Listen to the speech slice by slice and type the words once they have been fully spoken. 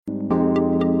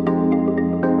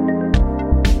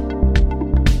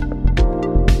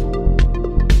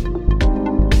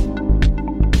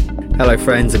Hello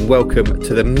friends and welcome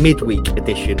to the midweek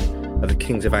edition of the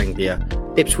Kings of Anglia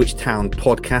Ipswich Town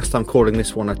podcast. I'm calling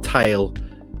this one a tale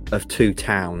of two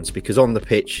towns because on the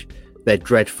pitch they're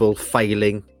dreadful,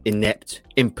 failing, inept,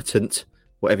 impotent,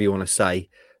 whatever you want to say.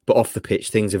 But off the pitch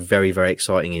things are very, very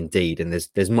exciting indeed, and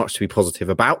there's much to be positive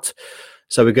about.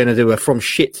 So we're going to do a From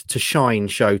Shit to Shine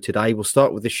show today. We'll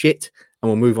start with the shit and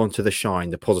we'll move on to the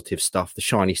shine, the positive stuff, the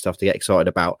shiny stuff to get excited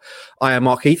about. I am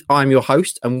Mark Heath. I'm your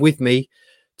host, and with me,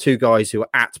 two guys who were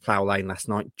at Plough Lane last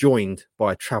night, joined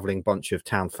by a travelling bunch of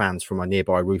town fans from my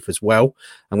nearby roof as well.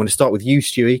 I'm going to start with you,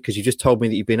 Stewie, because you just told me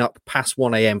that you've been up past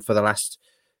 1 a.m. for the last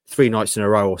 3 nights in a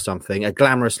row or something. A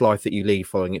glamorous life that you lead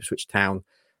following Ipswich Town.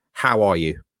 How are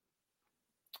you?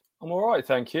 I'm all right,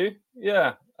 thank you.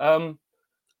 Yeah,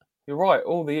 you're right.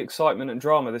 All the excitement and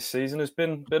drama this season has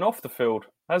been off the field,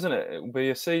 hasn't it? It will be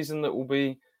a season that will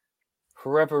be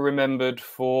forever remembered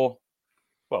for,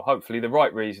 well, hopefully the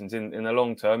right reasons. In the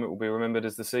long term, it will be remembered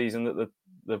as the season that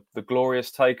the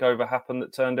glorious takeover happened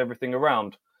that turned everything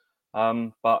around.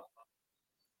 But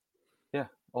yeah,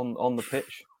 on the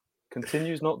pitch,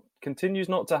 continues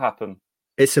not to happen.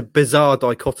 It's a bizarre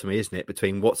dichotomy, isn't it,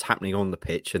 between what's happening on the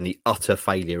pitch and the utter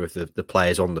failure of the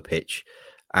players on the pitch,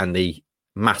 and the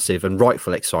massive and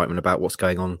rightful excitement about what's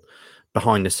going on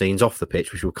behind the scenes off the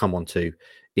pitch, which we'll come on to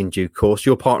in due course.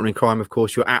 Your partner in crime, of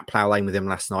course, you were at Plough Lane with him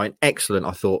last night. Excellent,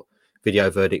 I thought, video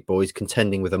verdict, boys,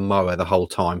 contending with a mower the whole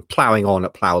time, ploughing on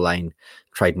at Plough Lane,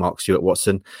 trademark Stuart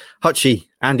Watson. Hutchie,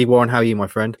 Andy Warren, how are you, my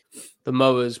friend? The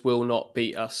mowers will not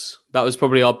beat us. That was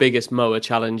probably our biggest mower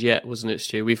challenge yet, wasn't it,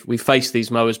 Stu? We've faced these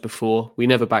mowers before. We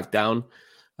never back down.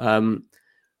 One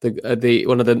of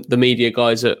the media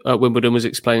guys at Wimbledon was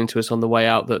explaining to us on the way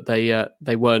out that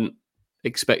they weren't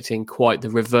expecting quite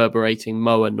the reverberating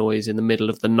mower noise in the middle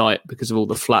of the night because of all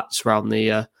the flats around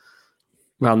there.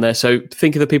 So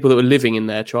think of the people that were living in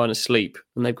there trying to sleep,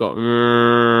 and they've got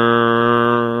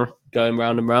going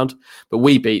round and round. But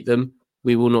we beat them.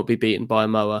 We will not be beaten by a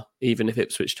mower, even if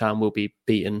Ipswich Town will be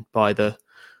beaten by the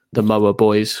mower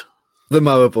boys. The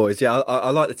mower boys, yeah.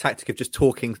 I like the tactic of just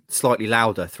talking slightly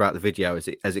louder throughout the video as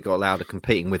it got louder,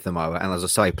 competing with the mower. And as I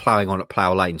say, ploughing on at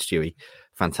Plough Lane, Stewie.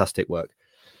 Fantastic work.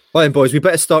 Right then, boys, we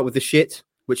better start with the shit,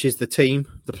 which is the team,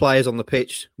 the players on the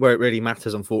pitch, where it really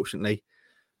matters, unfortunately.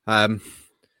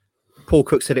 Paul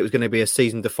Cook said it was going to be a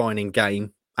season-defining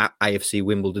game at AFC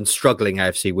Wimbledon, struggling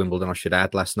AFC Wimbledon, I should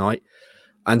add, last night.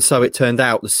 And so it turned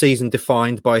out, the season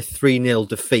defined by a 3-0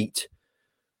 defeat,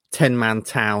 10-man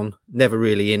town, never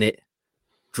really in it.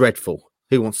 Dreadful.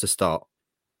 Who wants to start?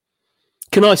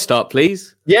 Can I start,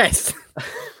 please? Yes.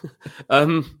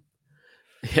 Yeah,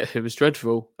 it was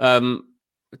dreadful. I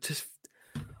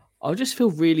just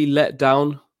feel really let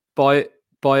down by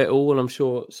it all, and I'm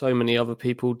sure so many other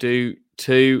people do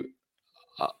too.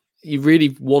 You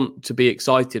really want to be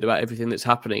excited about everything that's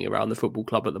happening around the football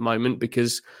club at the moment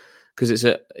because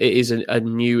it is a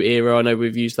new era. I know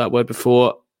we've used that word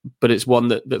before, but it's one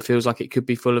that feels like it could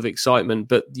be full of excitement,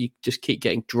 but you just keep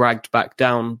getting dragged back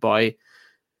down by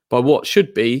what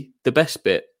should be the best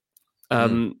bit,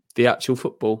 the actual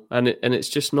football, and it's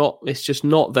just not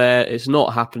there. It's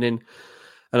not happening.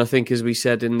 And I think, as we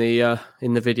said in the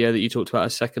video that you talked about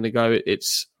a second ago,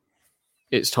 it's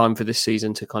time for this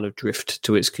season to kind of drift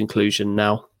to its conclusion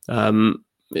now.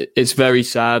 It's very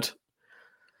sad,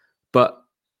 but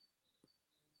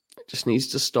it just needs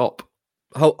to stop.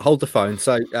 Hold the phone.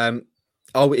 So,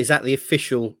 is that the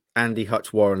official Andy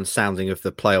Hutch Warren sounding of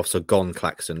the playoffs are gone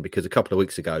klaxon? Because a couple of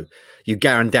weeks ago, you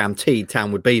guaranteed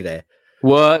Town would be there.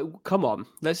 Well, come on.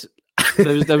 There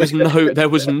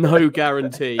was no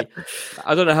guarantee.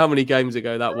 I don't know how many games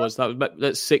ago that was.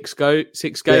 That's 6 games,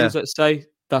 yeah. Let's say.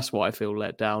 That's why I feel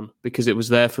let down, because it was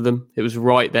there for them. It was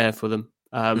right there for them.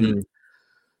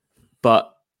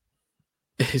 But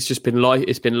it's just been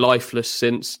lifeless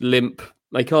since, limp.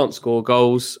 They can't score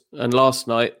goals, and last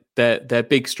night their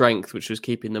big strength, which was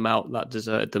keeping them out, that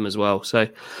deserted them as well. So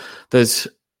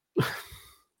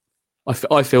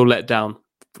I feel let down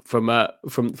from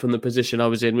the position I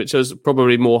was in, which was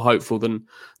probably more hopeful than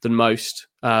most.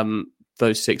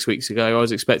 Those 6 weeks ago, I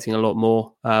was expecting a lot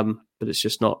more, but it's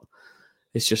just not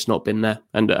been there,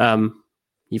 and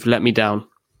you've let me down.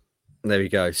 There we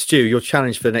go. Stu, your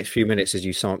challenge for the next few minutes as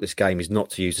you sum up this game is not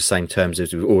to use the same terms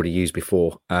as we've already used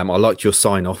before. I liked your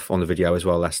sign-off on the video as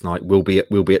well last night. We'll be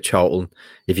at Charlton.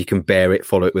 If you can bear it,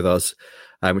 follow it with us,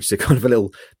 which is a kind of a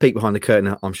little peek behind the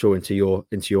curtain, I'm sure, into your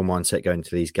mindset going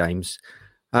into these games.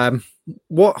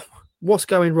 What's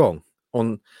going wrong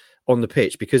on the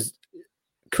pitch? Because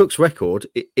Cook's record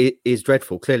is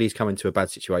dreadful. Clearly, he's come into a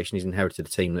bad situation. He's inherited a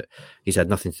team that he's had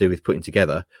nothing to do with putting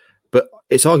together. but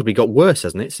it's arguably got worse,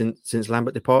 hasn't it, since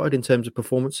Lambert departed in terms of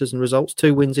performances and results?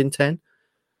 2 wins in 10.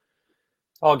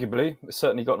 Arguably, it's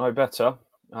certainly got no better.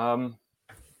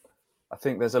 I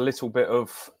think there's a little bit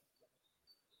of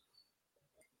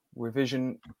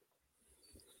revision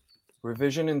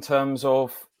in terms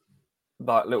of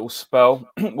that little spell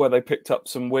where they picked up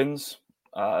some wins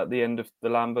at the end of the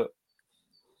Lambert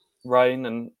reign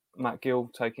and Matt Gill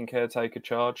taking caretaker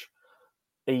charge.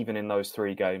 Even in those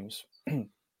 3 games,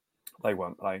 they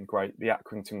weren't playing great. The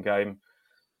Accrington game,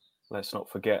 let's not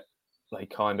forget, they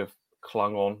kind of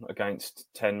clung on against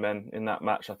 10 men in that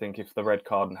match. I think if the red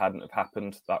card hadn't have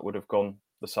happened, that would have gone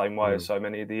the same way as so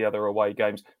many of the other away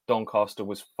games. Doncaster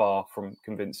was far from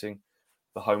convincing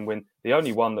the home win. The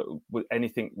only one that was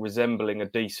anything resembling a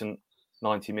decent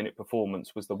 90-minute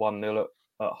performance was the 1-0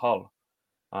 at Hull,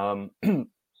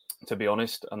 to be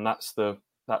honest. And that's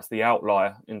the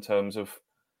outlier in terms of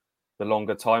the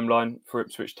longer timeline for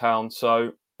Ipswich Town.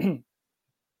 So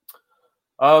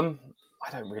I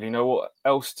don't really know what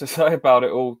else to say about it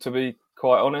all, to be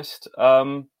quite honest.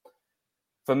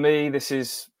 For me, this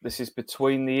is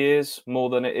between the ears more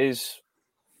than it is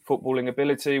footballing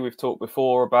ability. We've talked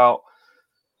before about,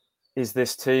 is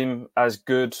this team as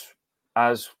good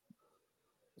as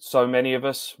so many of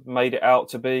us made it out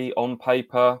to be on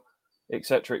paper,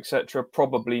 etc., etc.?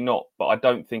 Probably not, but I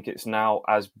don't think it's now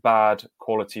as bad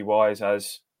quality-wise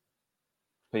as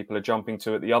people are jumping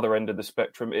to at the other end of the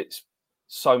spectrum. It's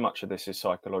so much of this is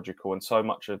psychological, and so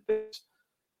much of this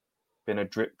been a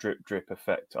drip, drip, drip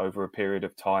effect over a period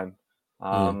of time,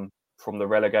 from the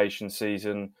relegation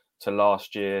season to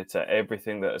last year to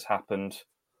everything that has happened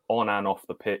on and off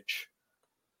the pitch.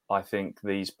 I think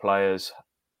these players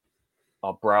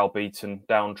are browbeaten,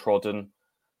 downtrodden.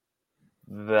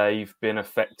 They've been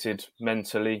affected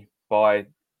mentally by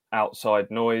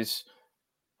outside noise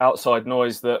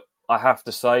that I have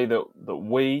to say that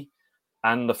we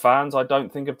and the fans, I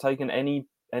don't think, have taken any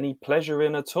pleasure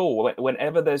in at all.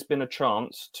 Whenever there's been a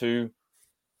chance to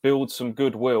build some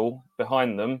goodwill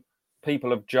behind them, people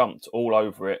have jumped all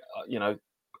over it.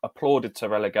 Applauded to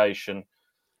relegation,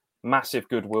 massive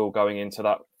goodwill going into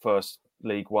that first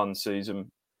League One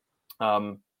season.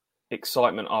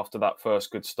 Excitement after that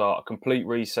first good start, a complete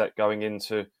reset going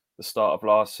into the start of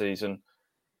last season,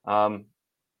 a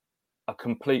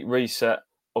complete reset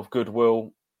of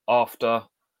goodwill after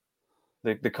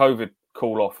the COVID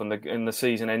call off and the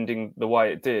season ending the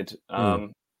way it did.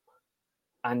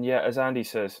 And yet, as Andy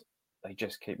says, they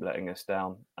just keep letting us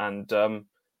down. And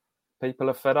people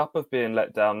are fed up of being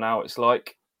let down now. It's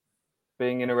like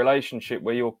being in a relationship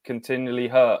where you're continually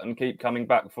hurt and keep coming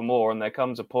back for more. And there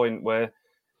comes a point where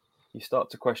you start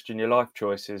to question your life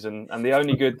choices. And the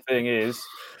only good thing is,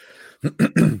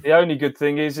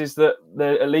 is that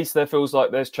at least there feels like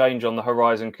there's change on the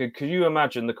horizon. Could you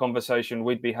imagine the conversation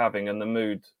we'd be having and the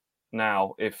mood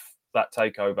now if that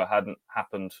takeover hadn't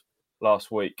happened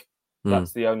last week?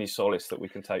 That's the only solace that we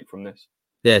can take from this.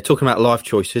 Yeah, talking about life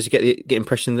choices, you get the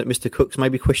impression that Mr. Cook's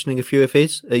maybe questioning a few of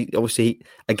his. Obviously,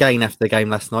 again, after the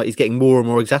game last night, he's getting more and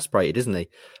more exasperated, isn't he?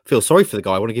 I feel sorry for the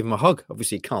guy. I want to give him a hug.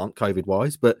 Obviously, he can't,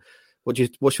 COVID-wise. But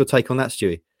what's your take on that,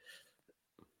 Stewie?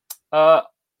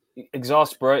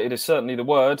 Exasperated is certainly the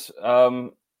word.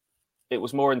 It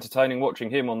was more entertaining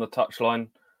watching him on the touchline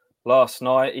last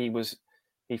night.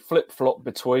 He flip-flopped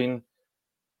between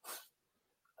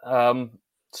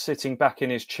sitting back in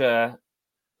his chair,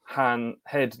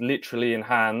 head literally in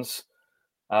hands,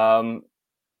 to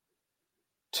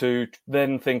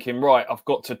then thinking, right, I've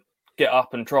got to get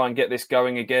up and try and get this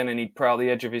going again. And he'd prowl the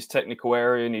edge of his technical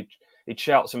area and he'd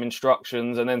shout some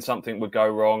instructions, and then something would go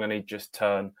wrong and he'd just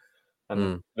turn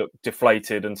and look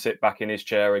deflated and sit back in his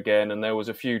chair again. And there was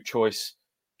a few choice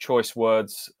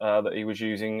words that he was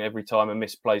using every time a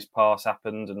misplaced pass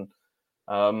happened,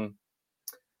 and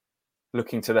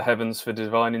looking to the heavens for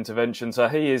divine intervention. So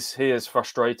he is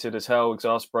frustrated as hell,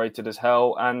 exasperated as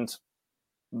hell. And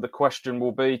the question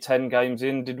will be, 10 games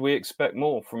in, did we expect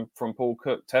more from Paul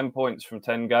Cook? 10 points from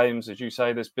 10 games. As you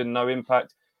say, there's been no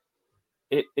impact.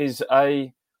 It's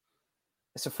a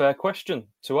fair question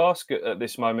to ask at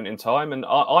this moment in time. And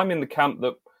I'm in the camp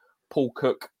that Paul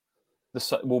Cook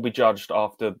will be judged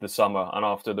after the summer and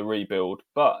after the rebuild.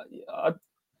 But I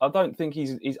don't think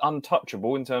he's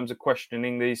untouchable in terms of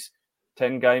questioning these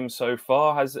 10 games so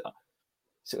far. Has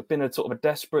it been a sort of a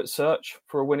desperate search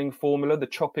for a winning formula? The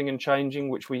chopping and changing,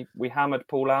 which we hammered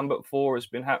Paul Lambert for, has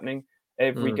been happening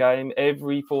every game,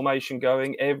 every formation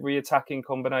going, every attacking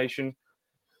combination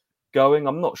going.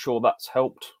 I'm not sure that's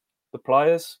helped the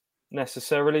players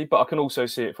necessarily, but I can also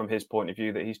see it from his point of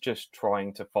view that he's just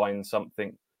trying to find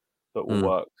something that will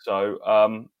work.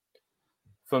 So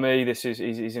for me,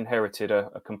 he's inherited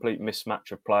a complete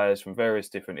mismatch of players from various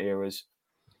different eras.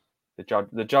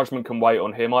 The judgment can wait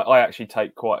on him. I actually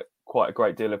take quite a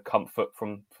great deal of comfort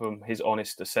from his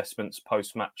honest assessments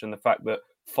post-match, and the fact that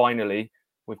finally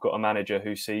we've got a manager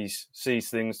who sees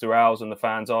things through ours and the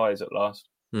fans' eyes at last.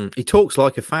 He talks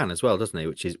like a fan as well, doesn't he?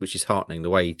 Which is heartening. The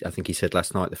way I think he said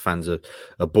last night, the fans are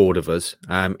bored of us.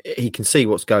 He can see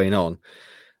what's going on.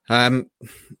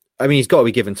 I mean, he's got to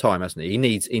be given time, hasn't he? He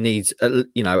needs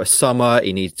a summer.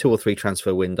 He needs 2 or 3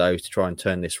 transfer windows to try and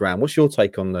turn this round. What's your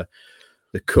take on the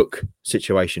Cook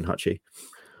situation, Hutchie?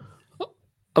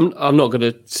 I'm not going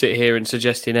to sit here and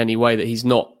suggest in any way that he's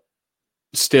not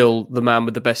still the man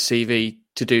with the best CV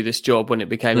to do this job when it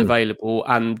became available,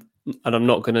 and I'm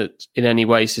not going to in any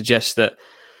way suggest that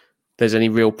there's any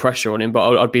real pressure on him.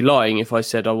 But I'd be lying if I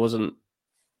said I wasn't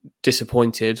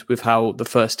disappointed with how the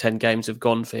first 10 games have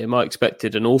gone for him. I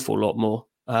expected an awful lot more.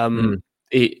 I'd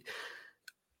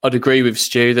agree with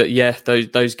Stu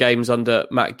that those games under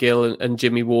Matt Gill and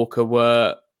Jimmy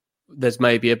Walker there's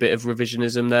maybe a bit of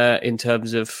revisionism there in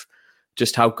terms of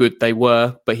just how good they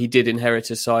were, but he did inherit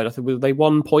a side. I think they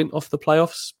 1 point off the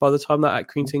playoffs by the time that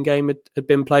Accrington game had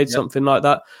been played, something like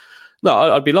that.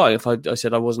 No, I'd be lying if I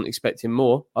said I wasn't expecting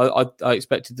more. I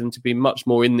expected them to be much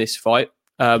more in this fight,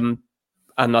 and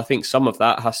I think some of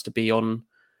that has to be on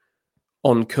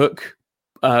Cook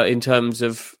in terms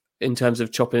of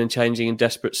chopping and changing and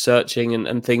desperate searching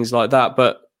and things like that.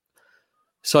 But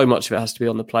so much of it has to be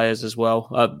on the players as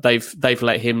well. They've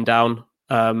let him down,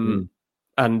 and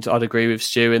I'd agree with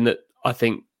Stu in that I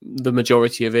think the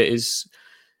majority of it is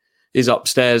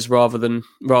upstairs rather than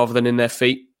in their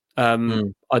feet. I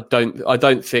think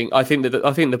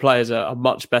the players are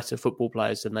much better football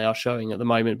players than they are showing at the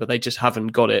moment, but they just haven't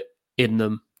got it in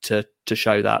them to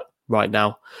show that right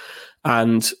now.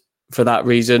 And for that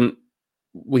reason,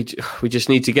 we just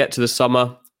need to get to the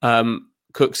summer.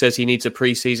 Cook says he needs a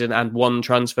pre-season and 1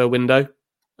 transfer window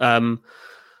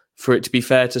for it to be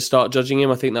fair to start judging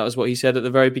him. I think that was what he said at the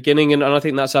very beginning, and I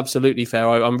think that's absolutely fair.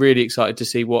 I'm really excited to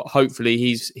see what hopefully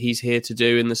he's here to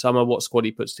do in the summer, what squad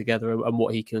he puts together, and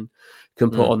what he can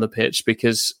put on the pitch,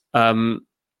 because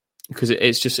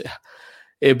it's just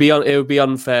it would be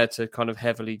unfair to kind of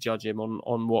heavily judge him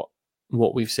on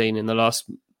what we've seen in the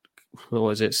last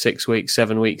 6 weeks,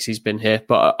 7 weeks he's been here.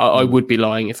 But I would be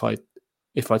lying if I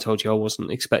told you I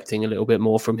wasn't expecting a little bit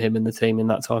more from him and the team in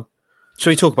that time. So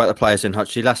we talk about the players in,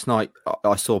 Hutchie. Last night,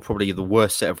 I saw probably the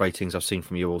worst set of ratings I've seen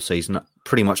from you all season.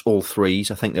 Pretty much all 3s.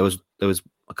 I think there was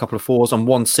a couple of 4s on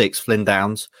 1-6. Flynn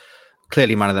Downs,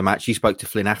 clearly man of the match. You spoke to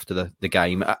Flynn after the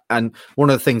game, and one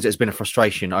of the things that's been a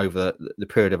frustration over the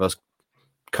period of us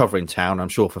covering Town, I'm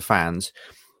sure for fans,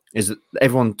 is that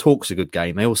everyone talks a good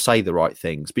game. They all say the right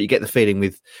things, but you get the feeling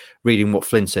with reading what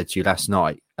Flynn said to you last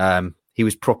night. He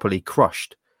was properly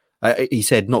crushed. He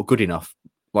said not good enough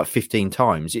like 15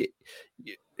 times.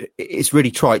 It's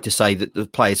really trite to say that the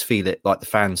players feel it like the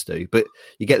fans do, but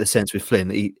you get the sense with Flynn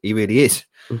that he really is.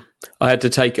 I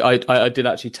did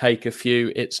actually take a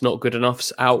few "it's not good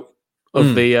enoughs" out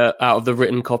of the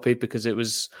written copy, because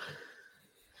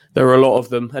there were a lot of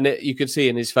them, and you could see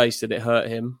in his face that it hurt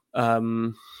him.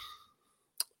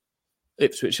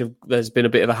 Ipswich there's been a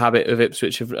bit of a habit of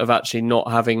Ipswich of actually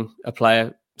not having a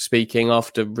player speaking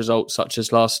after results such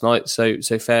as last night. So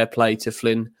fair play to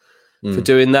Flynn for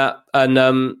doing that. And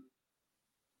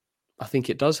I think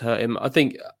it does hurt him.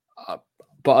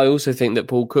 But I also think that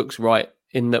Paul Cook's right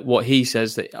in that what he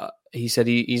says, that he said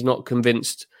he's not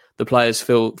convinced the players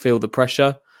feel the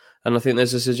pressure. And I think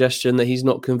there's a suggestion that he's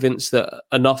not convinced that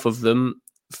enough of them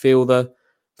feel the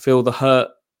hurt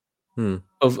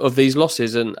of these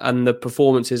losses and the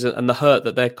performances and the hurt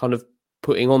that they're kind of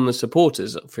putting on the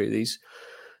supporters through these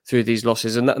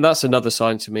losses. And that's another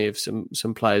sign to me of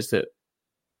some players that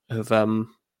have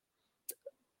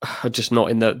are just not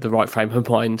in the right frame of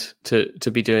mind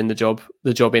to be doing the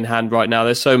job in hand right now.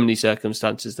 There's so many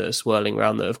circumstances that are swirling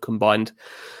around that have combined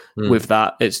with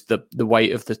that. It's the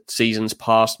weight of the seasons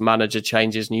past, manager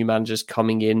changes, new managers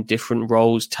coming in, different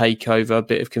roles, takeover, a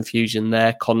bit of confusion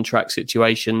there, contract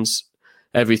situations,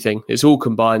 everything. It's all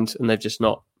combined, and they've just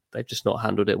not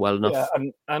handled it well enough. Yeah,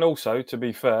 and also, to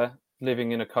be fair,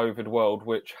 living in a COVID world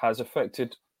which has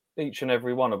affected each and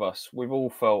every one of us, we've all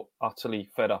felt utterly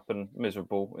fed up and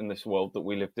miserable in this world that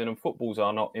we lived in, and footballs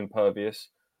are not impervious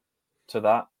to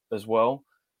that as well.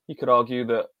 You could argue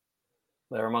that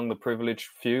they're among the privileged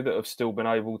few that have still been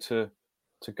able to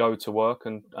go to work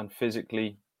and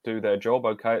physically do their job.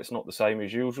 Okay, it's not the same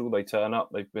as usual. They turn up,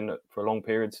 they've been for long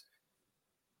periods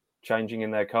changing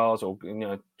in their cars or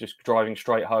just driving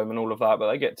straight home and all of that,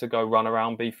 but they get to go run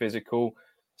around, be physical,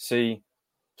 see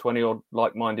 20 odd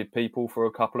like-minded people for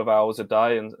a couple of hours a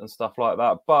day and stuff like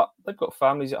that. But they've got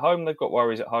families at home, they've got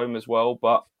worries at home as well.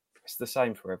 But it's the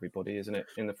same for everybody, isn't it,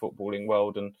 in the footballing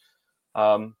world? And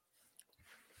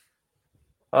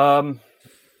I'm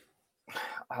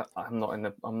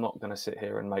not going to sit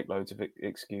here and make loads of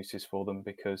excuses for them,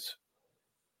 because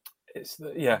it's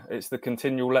the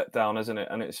continual letdown, isn't it?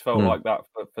 And it's felt like that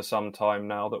for some time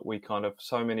now, that we kind of,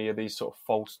 so many of these sort of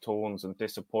false dawns and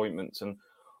disappointments, and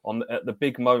at the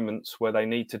big moments where they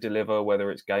need to deliver,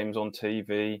 whether it's games on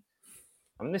TV.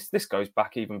 I mean, this goes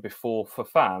back even before, for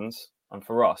fans and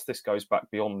for us, this goes back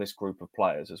beyond this group of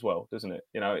players as well, doesn't it?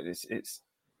 You know, it's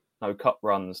no cup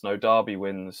runs, no derby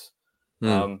wins,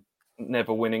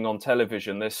 never winning on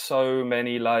television. There's so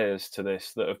many layers to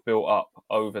this that have built up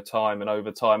over time,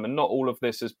 and not all of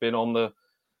this has been on the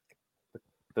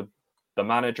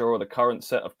manager or the current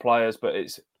set of players, but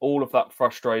it's all of that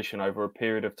frustration over a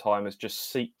period of time has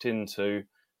just seeped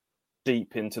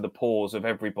deep into the pores of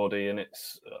everybody, and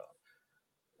it's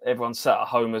everyone's sat at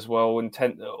home as well.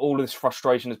 All of this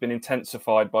frustration has been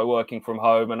intensified by working from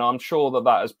home, and I'm sure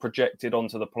that has projected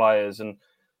onto the players, and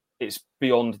it's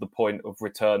beyond the point of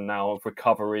return now, of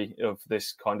recovery of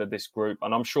this group.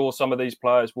 And I'm sure some of these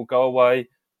players will go away,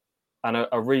 and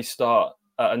a restart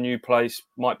at a new place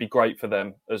might be great for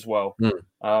them as well,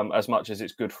 as much as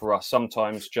it's good for us.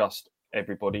 Sometimes just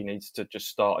everybody needs to just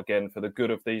start again for the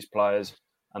good of these players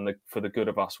and for the good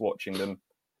of us watching them.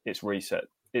 It's reset.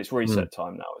 It's reset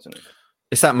time now, isn't it?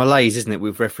 It's that malaise, isn't it?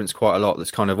 We've referenced quite a lot.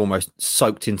 That's kind of almost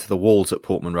soaked into the walls at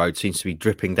Portman Road. Seems to be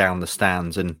dripping down the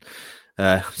stands, and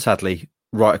sadly,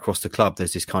 right across the club,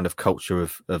 there's this kind of culture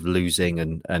of losing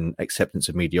and acceptance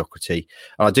of mediocrity.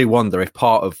 And I do wonder if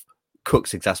part of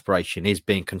Cook's exasperation is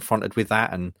being confronted with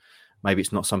that, and maybe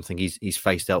it's not something he's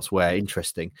faced elsewhere.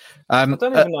 Interesting. I don't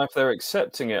even know if they're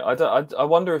accepting it. I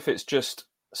wonder if it's just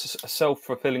a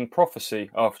self-fulfilling prophecy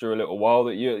after a little while,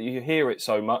 that you hear it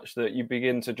so much that you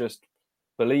begin to just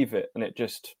believe it, and it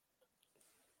just,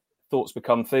 thoughts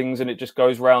become things, and it just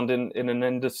goes round in an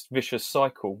endless vicious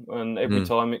cycle. And every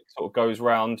time it sort of goes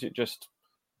round, it just,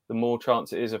 the more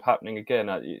chance it is of happening again.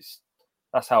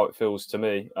 That's how it feels to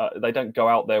me. They don't go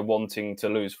out there wanting to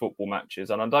lose football matches,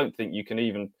 and I don't think you can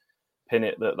even pin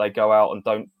it that they go out and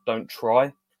don't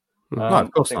try. No,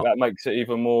 of course I think not. that makes it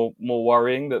even more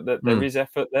worrying that there is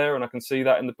effort there, and I can see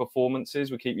that in the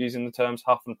performances. We keep using the terms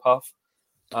huff and puff.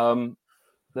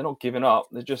 They're not giving up.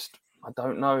 They're just, I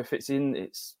don't know if it's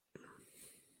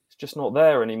just not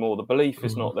there anymore. The belief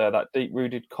is not there. That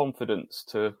deep-rooted confidence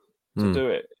to do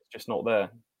it. It's just not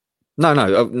there.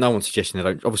 No one's suggesting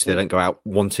they don't go out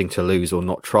wanting to lose or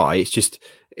not try.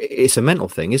 It's a mental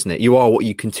thing, isn't it? You are what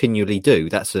you continually do.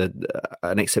 That's an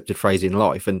accepted phrase in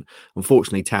life. And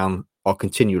unfortunately, Town are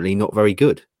continually not very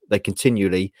good. They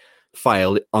continually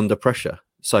fail under pressure.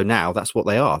 So now that's what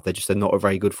they are. They're not a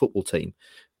very good football team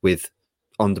with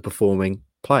underperforming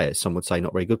players. Some would say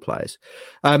not very good players.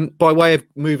 By way of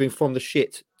moving from the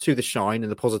shit to the shine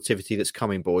and the positivity that's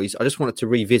coming, boys, I just wanted to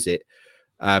revisit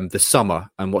the summer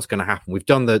and what's going to happen. We've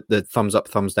done the thumbs up,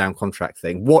 thumbs down contract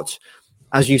thing. What,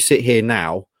 as you sit here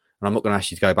now, and I'm not going to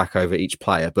ask you to go back over each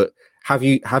player, but have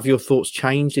your thoughts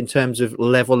changed in terms of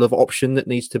level of option that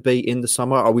needs to be in the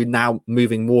summer? Are we now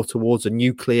moving more towards a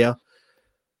nuclear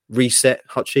reset,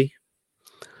 Hutchie?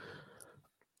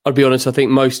 I'll be honest, I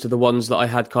think most of the ones that I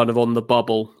had kind of on the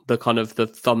bubble, the kind of the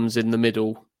thumbs in the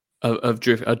middle are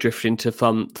drifting to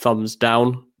thumbs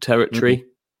down territory. Mm-hmm.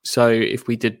 So if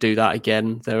we did do that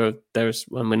again, there's,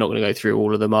 and we're not going to go through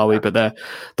all of them, are we? But they're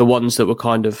the ones that were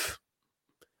kind of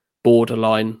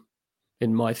borderline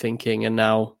in my thinking, and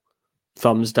now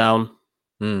thumbs down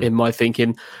in my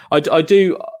thinking. I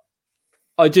do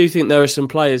think there are some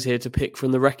players here to pick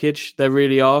from the wreckage. There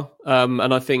really are,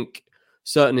 and I think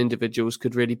certain individuals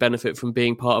could really benefit from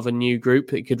being part of a new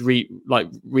group. It could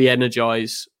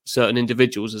re-energize certain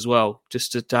individuals as well,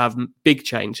 just to have big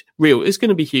change. It's going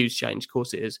to be huge change, of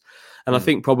course it is. And I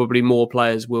think probably more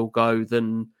players will go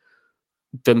than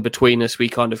between us we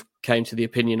kind of came to the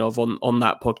opinion of on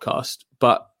that podcast.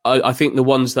 But I think the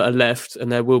ones that are left,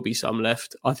 and there will be some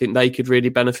left, I think they could really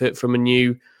benefit from a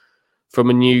new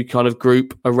kind of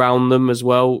group around them as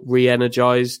well,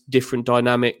 re-energize different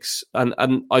dynamics.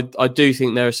 And I do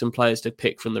think there are some players to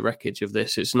pick from the wreckage of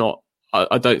this. It's not,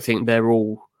 I don't think they're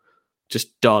all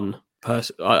just done. I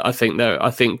think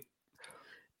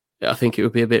it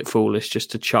would be a bit foolish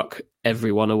just to chuck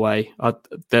everyone away.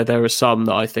 There are some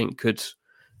that I think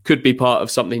could be part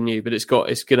of something new, but it's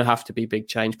going to have to be big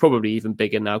change, probably even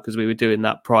bigger now, because we were doing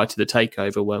that prior to the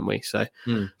takeover, weren't we? So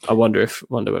I wonder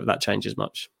whether that changes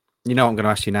much. You know what I'm going to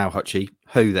ask you now, Hutchie?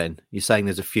 Who then? You're saying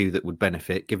there's a few that would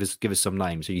benefit. Give us some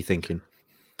names. Who are you thinking?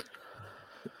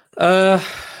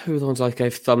 Who were the ones I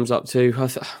gave thumbs up to?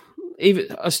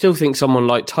 I still think someone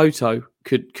like Toto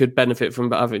could benefit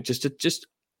from having just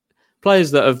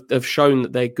players that have shown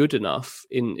that they're good enough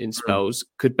in spells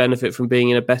could benefit from being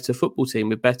in a better football team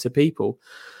with better people.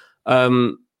 I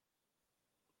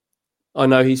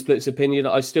know he splits opinion.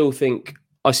 I still think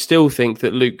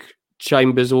that Luke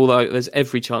Chambers, although there's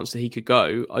every chance that he could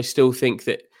go, I still think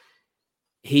that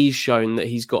he's shown that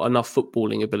he's got enough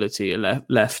footballing ability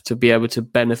left to be able to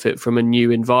benefit from a new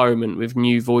environment with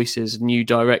new voices, new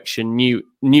direction, new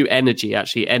energy.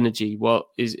 Actually, energy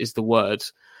is the word.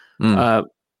 But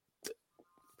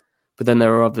then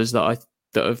there are others that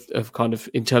have kind of,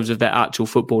 in terms of their actual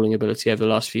footballing ability over the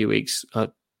last few weeks,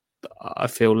 I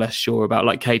feel less sure about.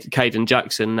 Like Caden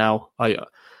Jackson now,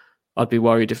 I'd be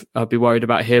worried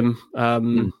about him.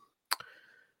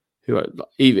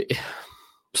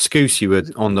 Scoose, you were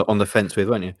on the fence with,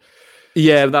 weren't you?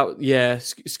 Yeah,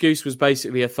 Scouse was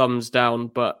basically a thumbs down,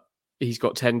 but he's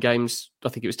got 10 games. I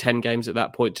think it was 10 games at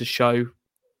that point to show.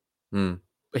 He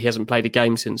hasn't played a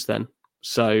game since then.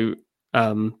 So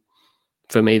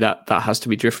for me, that has to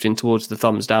be drifting towards the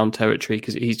thumbs down territory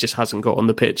because he just hasn't got on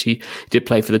the pitch. He did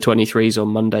play for the 23s on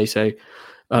Monday, so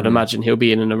I'd imagine he'll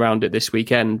be in and around it this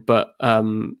weekend. But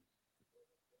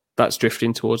that's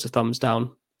drifting towards the thumbs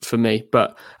down for me.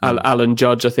 But Alan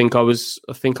Judge, I think I was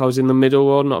in the middle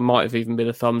on. I might have even been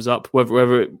a thumbs up.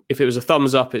 If it was a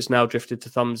thumbs up, it's now drifted to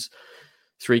thumbs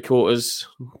 3/4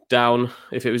 down.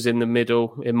 If it was in the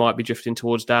middle, it might be drifting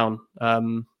towards down.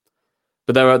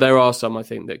 But there are some, I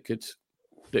think, that could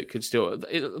still,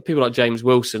 people like James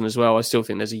Wilson as well. I still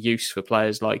think there's a use for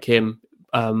players like him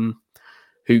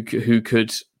who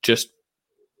could just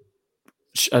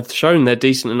have shown they're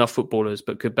decent enough footballers,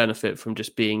 but could benefit from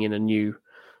just being in a new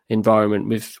environment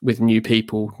with new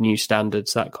people, new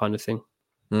standards, that kind of thing.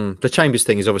 The Chambers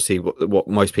thing is obviously what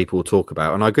most people will talk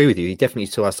about, and I agree with you. He definitely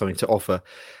still has something to offer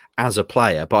as a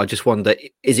player, but I just wonder,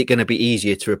 is it going to be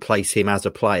easier to replace him as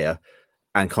a player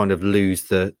and kind of lose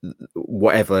the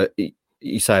whatever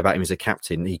you say about him as a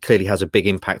captain? He clearly has a big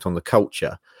impact on the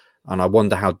culture, and I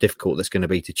wonder how difficult that's going to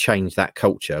be to change that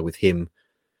culture with him.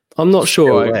 I'm not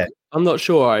sure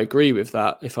I agree with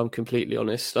that, if I'm completely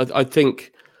honest. I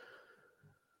think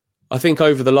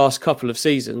over the last couple of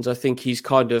seasons, I think he's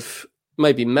kind of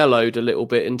maybe mellowed a little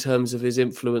bit in terms of his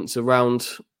influence around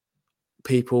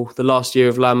people. The last year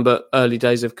of Lambert, early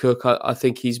days of Cook, I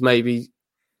think he's maybe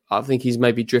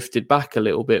drifted back a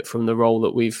little bit from the role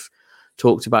that we've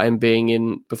talked about him being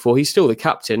in before. He's still the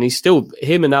captain.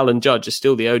 Him and Alan Judge are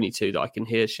still the only two that I can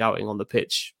hear shouting on the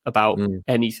pitch about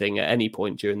anything at any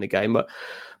point during the game.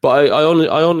 But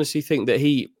I honestly think that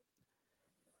he,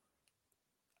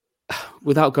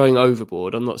 without going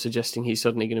overboard, I'm not suggesting he's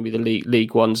suddenly going to be the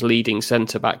League One's leading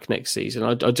centre back next season.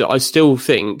 I still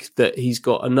think that he's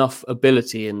got enough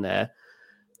ability in there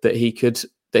that he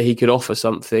could offer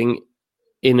something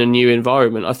in a new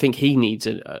environment. I think he needs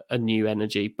a new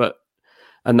energy,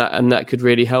 and that could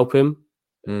really help him.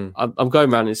 I'm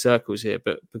going around in circles here,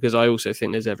 but because I also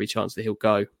think there's every chance that he'll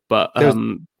go. But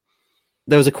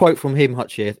there was a quote from him,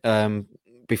 Hutch, here,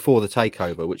 before the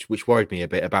takeover, which worried me a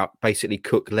bit, about basically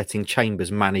Cook letting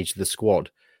Chambers manage the squad,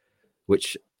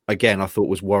 which again I thought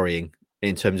was worrying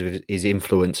in terms of his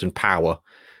influence and power,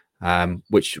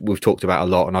 which we've talked about a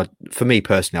lot. And for me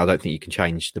personally, I don't think you can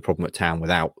change the problem at Town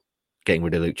without getting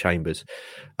rid of Luke Chambers.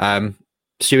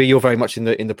 Stuart, you're very much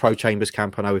in the pro Chambers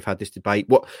camp. I know we've had this debate.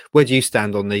 Where do you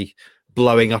stand on the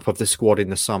blowing up of the squad in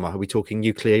the summer? Are we talking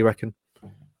nuclear, you reckon?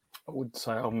 I would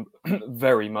say I'm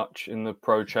very much in the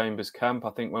pro Chambers camp.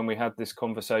 I think when we had this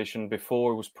conversation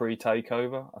before, it was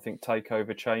pre-takeover. I think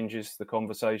takeover changes the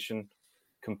conversation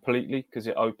completely because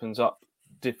it opens up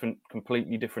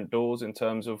completely different doors in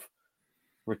terms of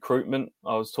recruitment.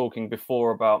 I was talking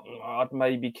before about I'd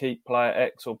maybe keep player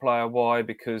X or player Y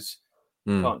because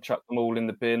you can't chuck them all in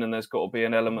the bin, and there's got to be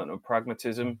an element of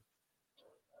pragmatism.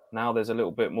 Now there's a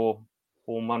little bit more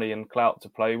money and clout to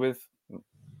play with.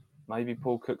 Maybe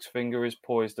Paul Cook's finger is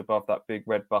poised above that big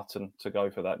red button to go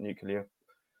for that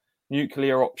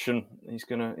nuclear option. He's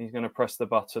gonna press the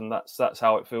button. That's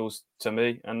how it feels to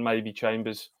me. And maybe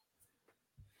Chambers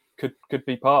could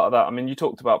be part of that. I mean, you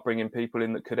talked about bringing people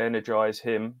in that could energise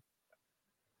him.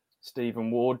 Stephen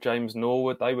Ward, James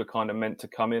Norwood, they were kind of meant to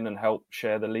come in and help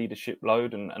share the leadership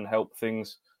load and help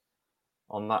things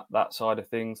on that side of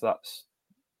things. That's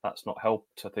not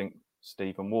helped. I think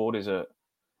Stephen Ward is a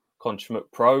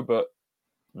consummate pro, but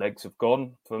legs have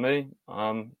gone for me.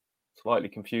 Slightly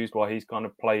confused why he's kind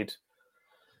of played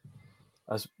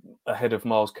as ahead of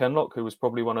Miles Kenlock, who was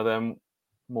probably one of them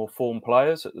more form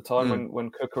players at the time when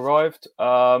Cook arrived.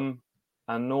 And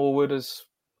Norwood has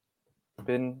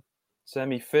been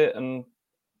semi-fit and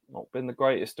not been the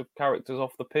greatest of characters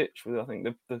off the pitch. I think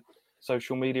the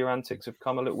social media antics have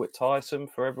come a little bit tiresome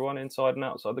for everyone inside and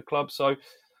outside the club. So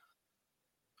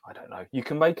I don't know. You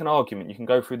can make an argument. You can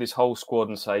go through this whole squad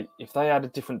and say, if they had a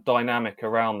different dynamic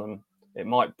around them, it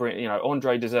might bring,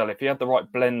 Andre Dizelle, if he had the right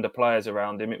blend of players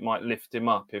around him, it might lift him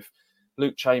up. If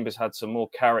Luke Chambers had some more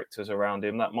characters around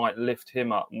him, that might lift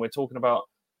him up. And we're talking about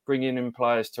bringing in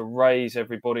players to raise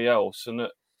everybody else. And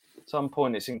at some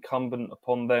point, it's incumbent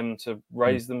upon them to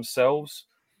raise themselves.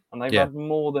 And they've had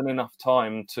more than enough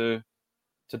time to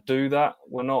do that.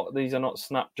 These are not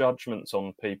snap judgments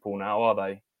on people now, are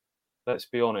they? Let's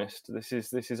be honest.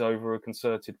 This is over a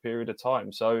concerted period of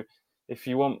time. So if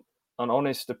you want an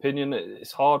honest opinion,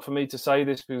 it's hard for me to say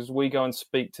this because we go and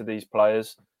speak to these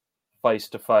players face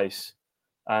to face,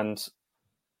 and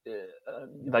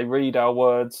they read our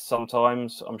words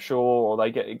sometimes, I'm sure, or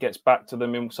it gets back to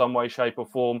them in some way, shape, or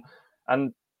form.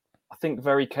 And I think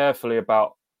very carefully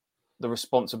about the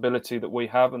responsibility that we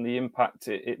have and the impact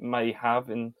it may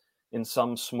have in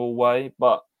some small way.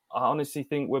 But I honestly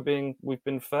think we've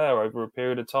been fair over a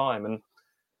period of time, and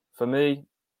for me,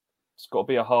 it's got to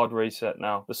be a hard reset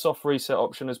now. The soft reset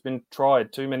option has been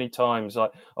tried too many times.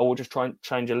 We'll just try and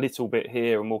change a little bit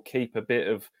here and we'll keep a bit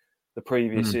of the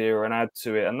previous era and add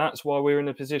to it. And that's why we're in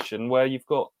a position where you've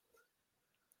got,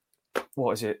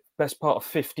 best part of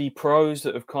 50 pros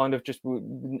that have kind of just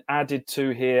added to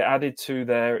here, added to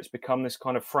there. It's become this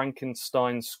kind of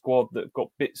Frankenstein squad that have got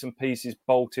bits and pieces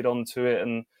bolted onto it,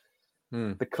 and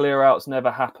the clear outs never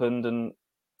happened. And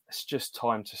it's just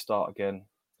time to start again.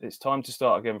 It's time to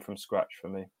start again from scratch for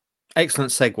me.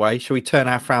 Excellent segue. Shall we turn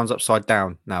our frowns upside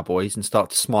down now, boys, and start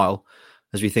to smile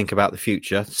as we think about the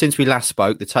future? Since we last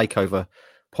spoke, the Takeover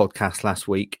podcast last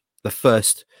week, the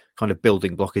first kind of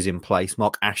building block is in place.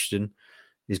 Mark Ashton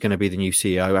is going to be the new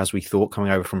CEO, as we thought,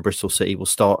 coming over from Bristol City. Will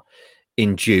start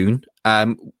in June.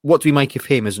 What do we make of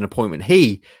him as an appointment?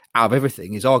 He, out of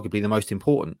everything, is arguably the most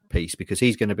important piece because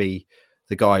he's going to be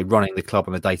the guy running the club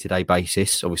on a day-to-day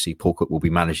basis. Obviously, Paul Cook will be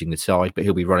managing the side, but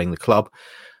he'll be running the club.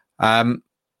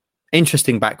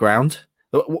 Interesting background.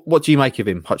 What do you make of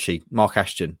him, Hutchie? Mark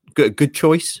Ashton, good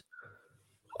choice.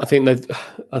 I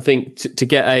think to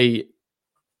get a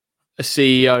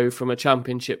CEO from a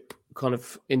championship kind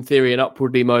of, in theory, an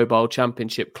upwardly mobile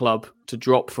championship club to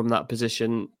drop from that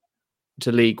position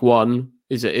to League One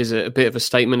is a bit of a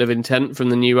statement of intent from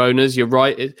the new owners. You're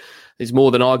right; it's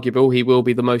more than arguable. He will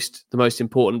be the most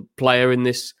important player in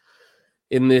this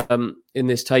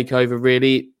takeover.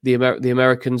 Really, the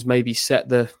Americans maybe set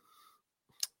the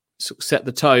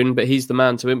tone, but he's the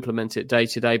man to implement it day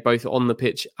to day, both on the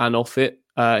pitch and off it.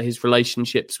 His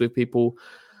relationships with people,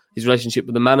 his relationship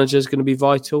with the manager is going to be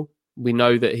vital. We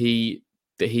know that he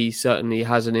certainly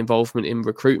has an involvement in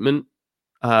recruitment.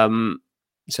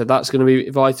 So that's going to be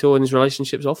vital, and his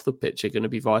relationships off the pitch are going to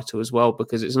be vital as well,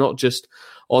 because it's not just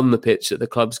on the pitch that the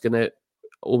club's going to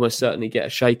almost certainly get a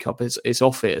shake-up. It's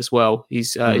off it as well.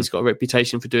 He's got a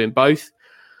reputation for doing both.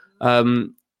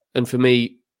 And for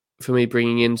me,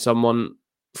 bringing in someone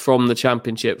from the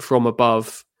Championship, from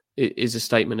above, is a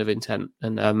statement of intent,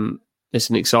 and it's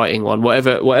an exciting one.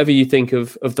 Whatever you think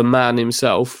of the man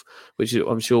himself, which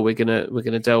I'm sure we're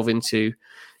gonna delve into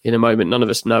in a moment. None of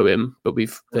us know him, but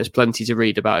there's plenty to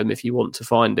read about him if you want to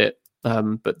find it.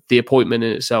 But the appointment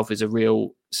in itself is a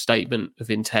real statement of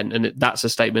intent, and that's a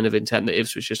statement of intent that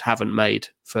Ipswich just haven't made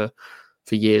for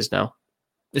years now.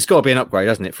 It's got to be an upgrade,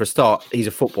 hasn't it? For a start, he's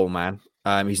a football man.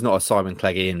 He's not a Simon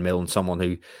Clegg, Ian Milne, someone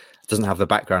who doesn't have the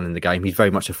background in the game. He's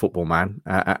very much a football man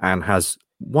and has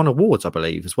won awards, I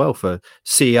believe, as well for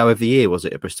CEO of the Year, was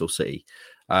it, at Bristol City?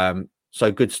 So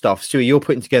good stuff. Stuart, you're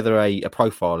putting together a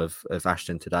profile of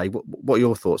Ashton today. What are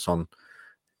your thoughts on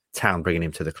Town bringing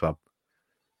him to the club?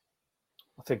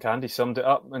 I think Andy summed it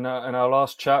up in our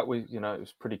last chat. It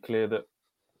was pretty clear that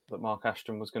Mark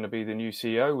Ashton was going to be the new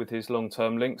CEO, with his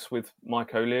long-term links with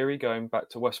Mike O'Leary going back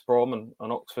to West Brom and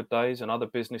Oxford days, and other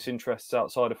business interests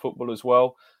outside of football as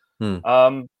well.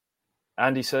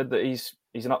 Andy said that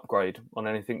he's an upgrade on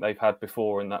anything they've had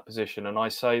before in that position, and I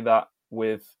say that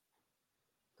with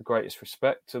the greatest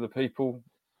respect to the people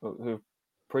who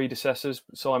predecessors.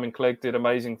 Simon Clegg did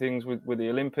amazing things with the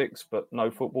Olympics, but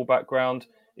no football background.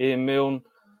 Ian Milne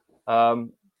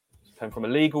came from a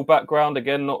legal background,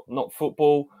 again, not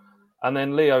football. And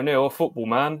then Lee O'Neill, a football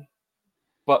man,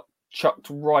 but chucked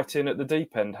right in at the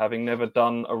deep end, having never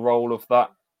done a role of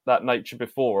that nature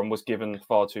before, and was given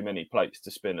far too many plates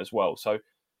to spin as well. So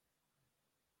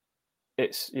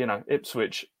it's,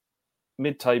 Ipswich,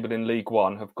 mid-table in League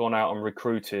One, have gone out and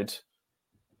recruited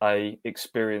a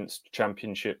experienced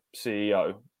Championship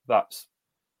CEO. That's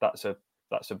a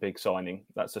a big signing.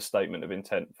 That's a statement of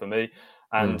intent for me.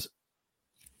 And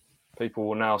people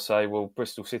will now say, well,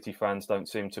 Bristol City fans don't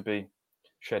seem to be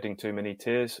shedding too many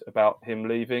tears about him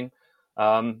leaving.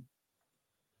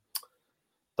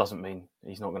 Doesn't mean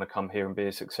he's not going to come here and be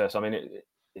a success. I mean,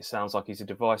 it sounds like he's a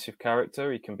divisive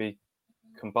character. He can be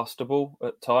combustible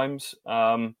at times.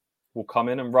 Will come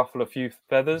in and ruffle a few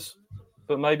feathers,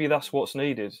 but maybe that's what's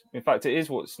needed. In fact, it is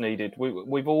what's needed.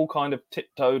 We've all kind of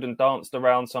tiptoed and danced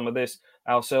around some of this,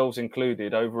 ourselves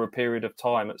included, over a period of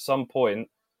time. At some point,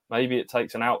 maybe it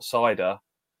takes an outsider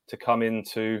to come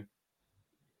into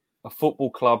a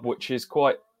football club which is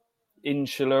quite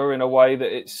insular in a way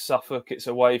that it's Suffolk, it's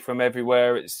away from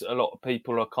everywhere. It's a lot of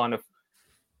people are kind of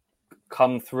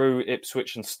come through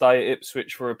Ipswich and stay at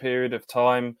Ipswich for a period of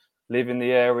time, live in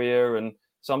the area, and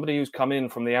somebody who's come in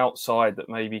from the outside that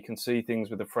maybe can see things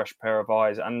with a fresh pair of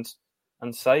eyes and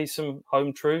say some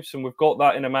home truths. And we've got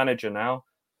that in a manager now.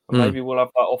 And maybe we'll have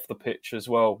that off the pitch as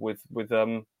well with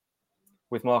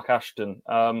Mark Ashton.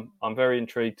 I'm very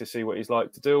intrigued to see what he's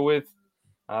like to deal with.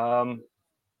 But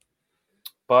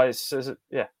it's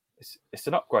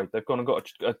an upgrade. They've gone and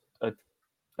got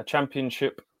a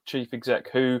championship chief exec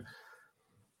who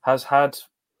has had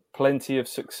plenty of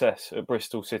success at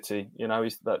Bristol City. You know,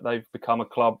 that they've become a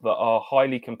club that are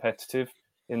highly competitive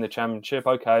in the championship.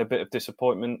 Okay, a bit of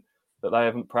disappointment that they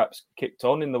haven't perhaps kicked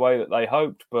on in the way that they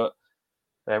hoped, but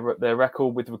their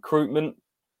record with recruitment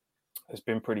has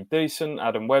been pretty decent.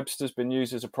 Adam Webster's been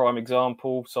used as a prime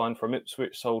example, signed from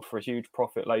Ipswich, sold for a huge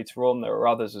profit later on. There are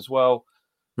others as well.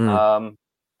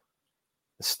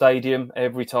 The stadium,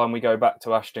 every time we go back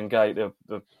to Ashton Gate,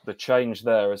 the change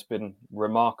there has been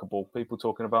remarkable. People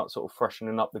talking about sort of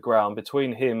freshening up the ground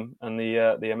between him and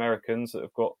the Americans that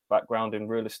have got background in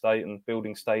real estate and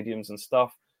building stadiums and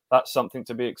stuff. That's something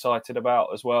to be excited about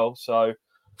as well. So,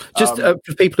 just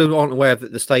for people who aren't aware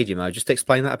of the stadium, though, just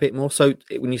explain that a bit more. So,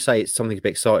 when you say it's something to be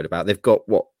excited about, they've got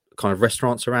what kind of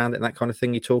restaurants around it and that kind of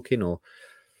thing you're talking, or?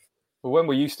 Well, when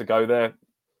we used to go there,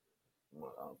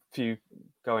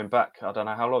 going back, I don't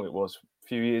know how long it was, a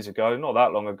few years ago, not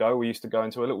that long ago, we used to go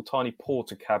into a little tiny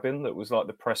porter cabin that was like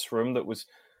the press room that was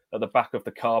at the back of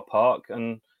the car park.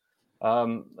 And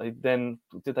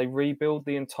did they rebuild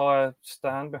the entire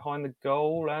stand behind the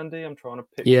goal, Andy? I'm trying to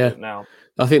picture it now.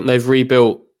 I think they've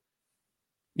rebuilt.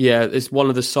 Yeah, it's one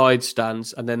of the side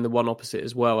stands and then the one opposite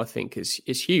as well. I think it's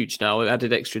huge now. It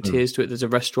added extra tiers to it. There's a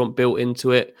restaurant built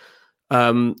into it.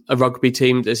 A rugby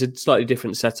team. There's a slightly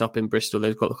different setup in Bristol.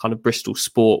 They've got the kind of Bristol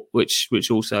Sport, which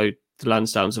also the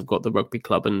Lansdowns have got the rugby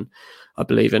club and I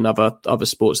believe in other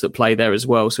sports that play there as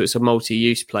well. So it's a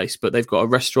multi-use place, but they've got a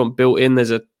restaurant built in.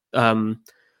 There's a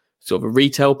sort of a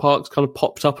retail park's kind of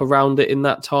popped up around it in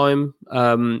that time.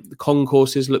 The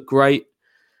concourses look great.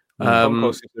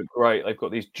 Concourses look great. They've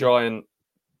got these giant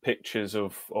pictures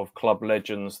of club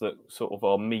legends that sort of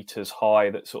are meters high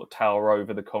that sort of tower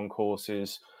over the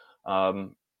concourses.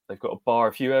 They've got a bar.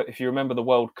 If you remember the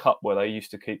World Cup where they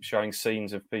used to keep showing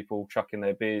scenes of people chucking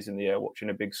their beers in the air watching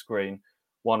a big screen,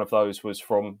 one of those was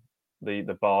from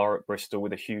the bar at Bristol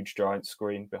with a huge giant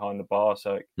screen behind the bar,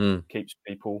 so it keeps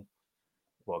people,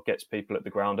 gets people at the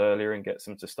ground earlier and gets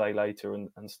them to stay later and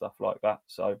stuff like that.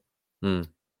 So that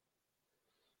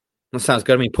sounds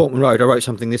good. I mean, Portman Road, I wrote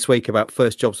something this week about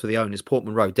first jobs for the owners.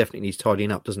 Portman Road definitely needs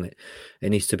tidying up, doesn't it? It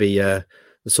needs to be the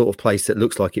sort of place that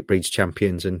looks like it breeds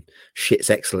champions and shits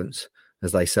excellence,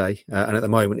 as they say. And at the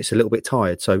moment, it's a little bit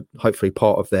tired. So hopefully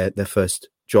part of their first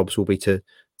jobs will be to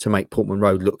make Portman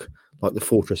Road look like the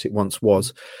fortress it once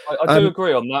was. I do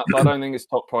agree on that, but I don't think it's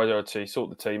top priority.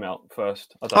 Sort the team out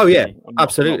first.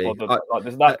 Absolutely.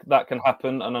 That can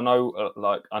happen. And I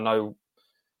know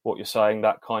what you're saying.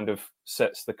 That kind of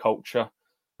sets the culture.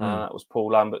 That was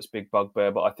Paul Lambert's big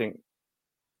bugbear, but I think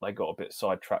they got a bit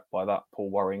sidetracked by that. Paul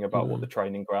worrying about what the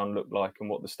training ground looked like and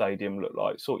what the stadium looked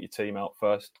like. Sort your team out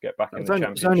first. Get back in the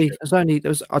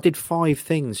championship. I did 5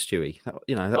 things, Stewie. That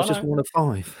was just one of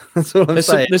 5. That's all I'm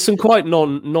saying. There's some quite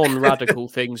non-radical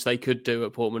things they could do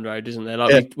at Portman Road, isn't there?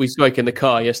 Like we spoke in the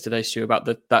car yesterday, Stu, about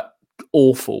that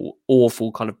awful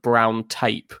kind of brown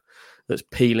tape that's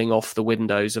peeling off the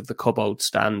windows of the Cobbold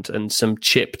stand and some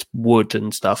chipped wood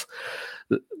and stuff.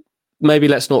 Maybe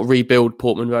let's not rebuild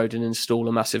Portman Road and install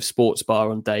a massive sports bar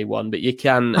on day one, but you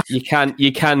can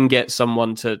get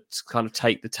someone to kind of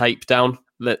take the tape down.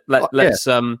 Let's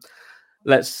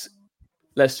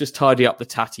just tidy up the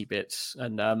tatty bits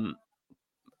and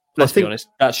let's be honest,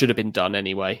 that should have been done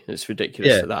anyway. It's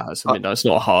ridiculous that hasn't been done. It's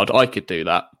not hard. I could do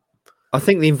that. I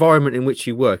think the environment in which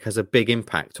you work has a big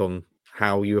impact on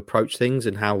how you approach things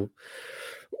and how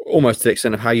almost to the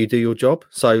extent of how you do your job.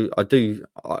 So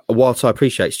whilst I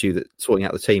appreciate, Stu, that sorting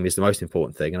out the team is the most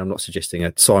important thing, and I'm not suggesting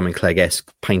a Simon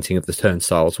Clegg-esque painting of the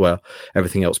turnstiles where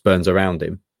everything else burns around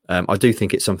him. I do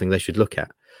think it's something they should look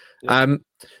at. Yeah.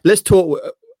 Let's talk.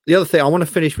 The other thing I want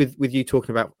to finish with you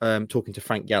talking about talking to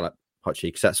Frank Gallup, Hutchie,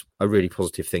 because that's a really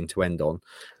positive thing to end on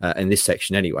in this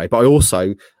section anyway. But I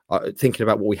also thinking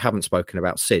about what we haven't spoken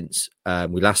about since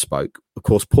we last spoke. Of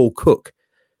course, Paul Cook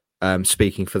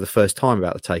speaking for the first time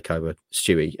about the takeover.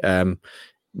 Stewie,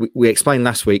 we explained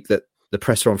last week that the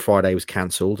presser on Friday was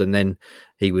cancelled, and then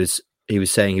he was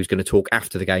saying he was going to talk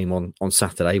after the game on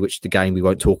Saturday, which the game we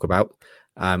won't talk about.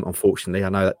 Unfortunately, I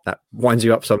know that winds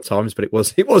you up sometimes, but it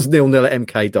was 0-0 at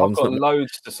MK Dons. I've got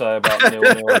loads to say about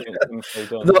 0-0 against MK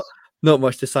Dons. Not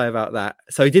much to say about that.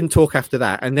 So he didn't talk after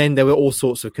that, and then there were all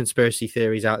sorts of conspiracy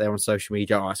theories out there on social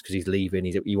media. Oh, it's because he's leaving.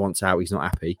 He wants out. He's not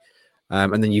happy.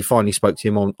 And then you finally spoke to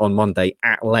him on Monday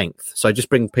at length. So just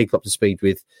bring people up to speed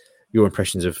with your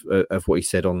impressions of what he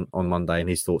said on Monday and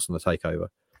his thoughts on the takeover.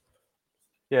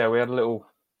 Yeah, we had a little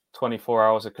 24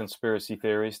 hours of conspiracy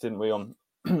theories, didn't we,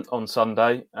 on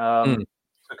Sunday?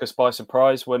 Took us by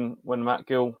surprise when Matt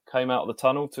Gill came out of the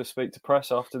tunnel to speak to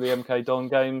press after the MK Don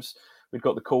games. We'd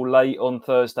got the call late on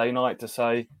Thursday night to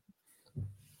say,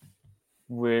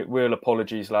 real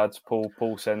apologies, lads.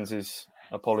 Paul sends his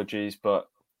apologies, but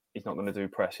he's not going to do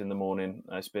press in the morning.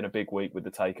 It's been a big week with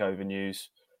the takeover news,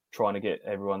 trying to get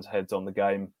everyone's heads on the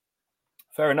game.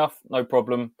 Fair enough, no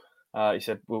problem. He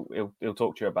said he'll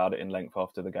talk to you about it in length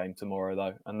after the game tomorrow,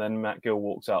 though. And then Matt Gill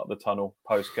walks out of the tunnel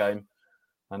post-game,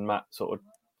 and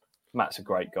Matt's a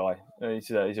great guy. He's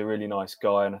a really nice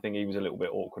guy, and I think he was a little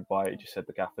bit awkward by it. He just said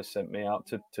the gaffer sent me out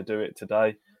to do it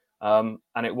today. And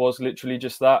it was literally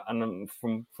just that. And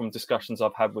from discussions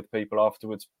I've had with people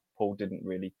afterwards, Paul didn't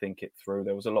really think it through.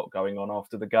 There was a lot going on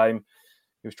after the game.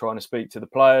 He was trying to speak to the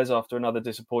players after another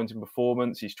disappointing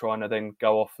performance. He's trying to then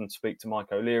go off and speak to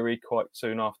Mike O'Leary quite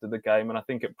soon after the game. And I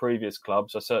think at previous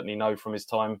clubs, I certainly know from his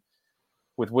time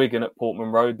with Wigan at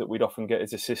Portman Road that we'd often get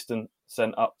his assistant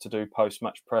sent up to do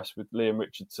post-match press with Liam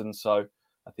Richardson. So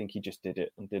I think he just did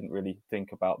it and didn't really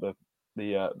think about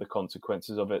the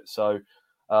consequences of it. So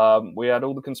we had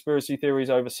all the conspiracy theories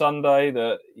over Sunday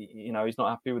that, you know, he's not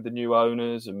happy with the new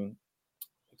owners and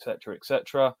et cetera, et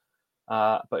cetera.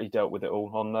 But he dealt with it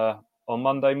all on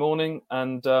Monday morning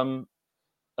and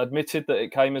admitted that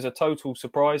it came as a total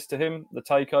surprise to him, the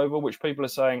takeover, which people are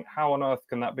saying, how on earth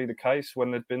can that be the case when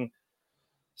there'd been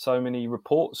so many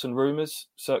reports and rumours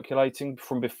circulating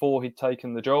from before he'd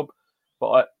taken the job?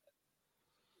 But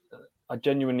I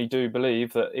genuinely do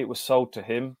believe that it was sold to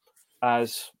him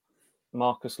as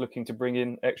Marcus looking to bring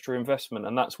in extra investment.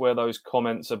 And that's where those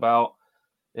comments about,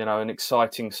 you know, an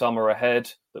exciting summer ahead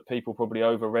that people probably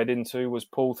overread into was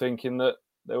Paul thinking that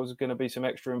there was going to be some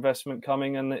extra investment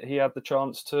coming and that he had the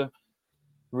chance to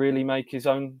really make his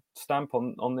own stamp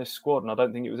on this squad. And I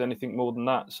don't think it was anything more than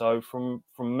that. So from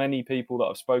many people that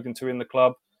I've spoken to in the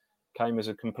club, came as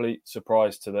a complete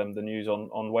surprise to them, the news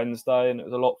on Wednesday. And it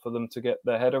was a lot for them to get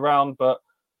their head around. But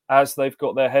as they've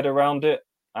got their head around it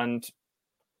and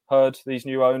heard these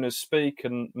new owners speak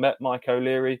and met Mike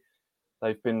O'Leary,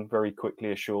 they've been very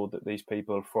quickly assured that these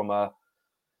people from a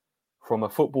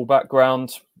football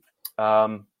background,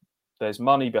 there's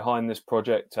money behind this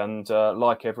project, and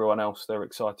like everyone else, they're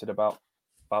excited about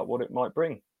what it might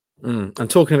bring. And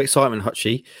talking of excitement,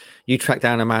 Hutchie, you tracked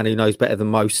down a man who knows better than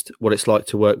most what it's like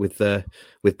to work with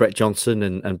Brett Johnson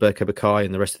and Berke Bakai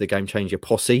and the rest of the Game Changer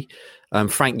posse.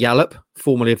 Frank Gallup,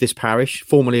 formerly of this parish,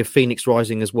 formerly of Phoenix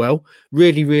Rising as well.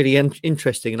 Really, really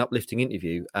interesting and uplifting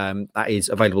interview. That is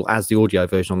available as the audio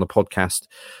version on the podcast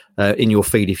in your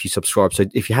feed if you subscribe. So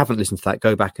if you haven't listened to that,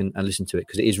 go back and listen to it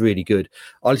because it is really good.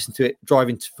 I listened to it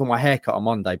driving for my haircut on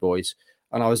Monday, boys,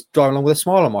 and I was driving along with a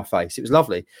smile on my face. It was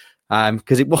lovely.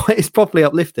 Because it's properly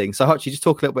uplifting. So, Hutchie, just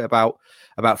talk a little bit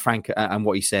about Frank and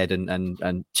what he said,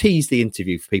 and tease the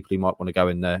interview for people who might want to go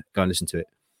and listen to it.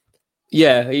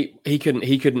 Yeah, he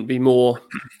couldn't be more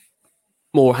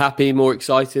happy, more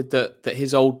excited that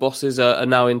his old bosses are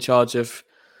now in charge of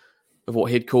what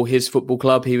he'd call his football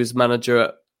club. He was manager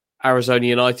at Arizona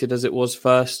United as it was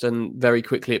first, and very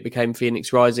quickly it became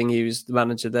Phoenix Rising. He was the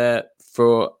manager there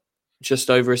for just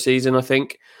over a season, I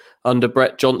think, under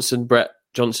Brett Johnson. Brett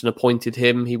Johnson appointed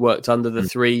him. He worked under the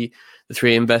three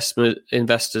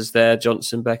investors there,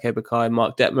 Johnson, Berke Bakai, and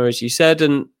Mark Detmer, as you said.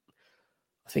 And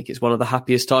I think it's one of the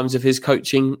happiest times of his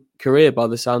coaching career by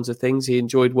the sounds of things. He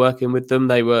enjoyed working with them.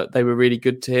 They were really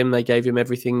good to him. They gave him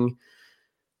everything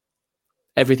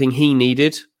he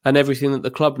needed and everything that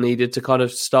the club needed to kind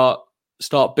of start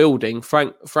building.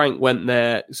 Frank went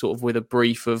there sort of with a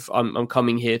brief of I'm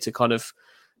coming here to kind of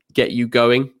get you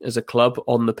going as a club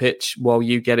on the pitch while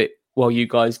you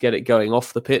guys get it going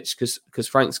off the pitch, because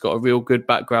Frank's got a real good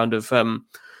background of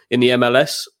in the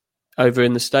MLS over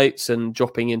in the States, and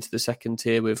dropping into the second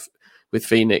tier with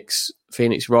Phoenix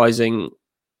Rising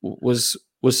was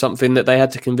something that they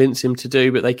had to convince him to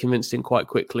do, but they convinced him quite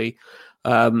quickly.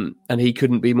 And he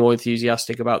couldn't be more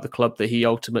enthusiastic about the club that he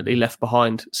ultimately left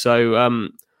behind. So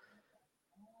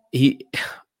he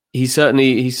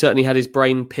certainly had his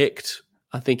brain picked.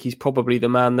 I think he's probably the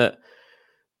man that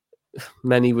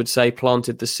many would say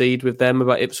planted the seed with them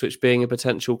about Ipswich being a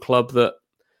potential club that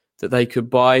they could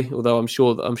buy. Although I'm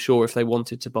sure if they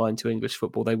wanted to buy into English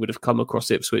football, they would have come across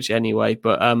Ipswich anyway.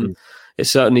 But it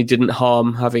certainly didn't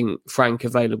harm having Frank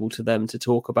available to them to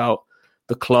talk about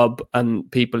the club and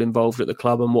people involved at the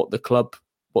club and what the club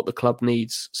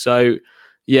needs. So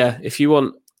yeah, if you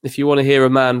want to hear a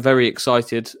man very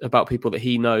excited about people that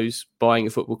he knows buying a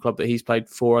football club that he's played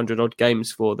 400 odd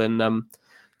games for, then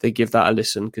they give that a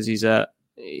listen, because he's a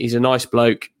nice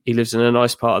bloke. He lives in a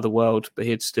nice part of the world, but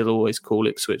he'd still always call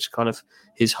Ipswich kind of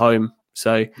his home.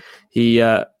 So he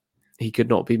could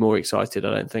not be more excited, I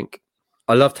don't think.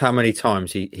 I loved how many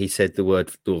times he said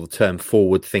the term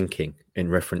forward thinking in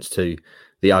reference to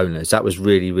the owners. That was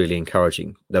really, really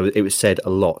encouraging. It was said a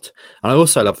lot. And I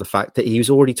also love the fact that he was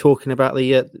already talking about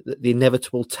the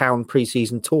inevitable town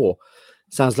pre-season tour.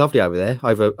 Sounds lovely over there,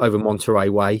 over Monterey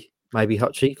Way. Maybe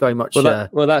Hutchie, very much.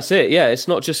 Well, that's it. Yeah, it's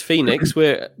not just Phoenix.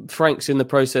 Frank's in the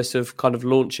process of kind of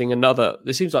launching another.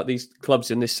 It seems like these clubs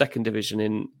in this second division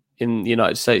in the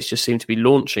United States just seem to be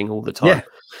launching all the time.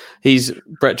 Yeah.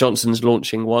 Brett Johnson's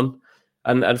launching one,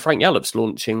 and Frank Yallop's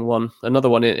launching one, another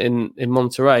one in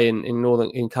Monterey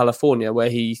in California, where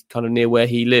he kind of near where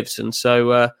he lives. And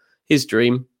so his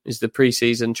dream is the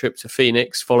preseason trip to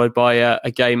Phoenix, followed by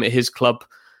a game at his club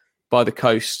by the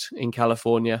coast in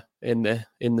California in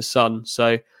the sun.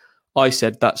 So I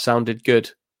said that sounded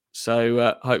good.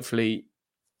 So hopefully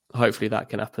that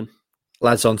can happen.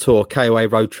 Lads on tour, KOA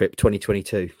Road Trip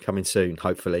 2022 coming soon,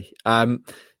 hopefully.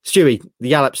 Stewie,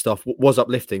 the Yallop stuff was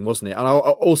uplifting, wasn't it? And I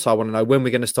want to know when we're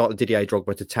going to start the Didier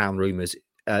Drogba to town rumours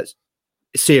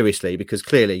seriously, because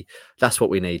clearly that's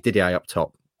what we need. Didier up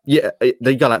top. Yeah,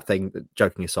 the Yallop thing,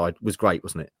 joking aside, was great,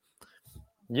 wasn't it?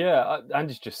 Yeah,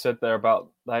 Andy's just said there about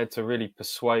they had to really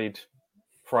persuade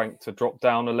Frank to drop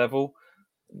down a level.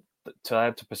 They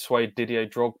had to persuade Didier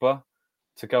Drogba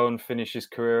to go and finish his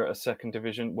career at a second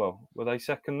division. Well, were they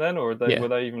second then, or were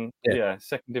they even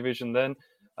second division then?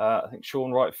 I think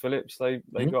Sean Wright Phillips they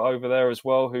got over there as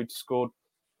well, who'd scored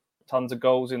tons of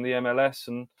goals in the MLS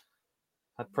and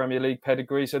had Premier League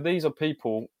pedigree. So these are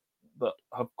people that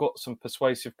have got some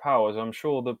persuasive powers. I'm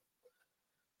sure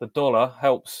the dollar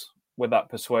helps with that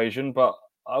persuasion, but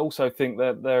I also think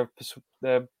that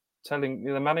they're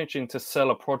managing to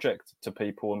sell a project to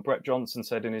people. And Brett Johnson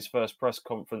said in his first press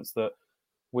conference that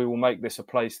we will make this a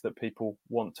place that people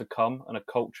want to come and a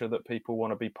culture that people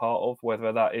want to be part of,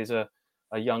 whether that is a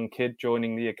young kid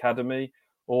joining the academy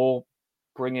or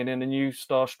bringing in a new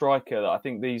star striker. I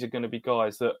think these are going to be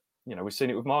guys that, we've seen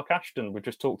it with Mark Ashton. We've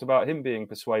just talked about him being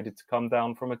persuaded to come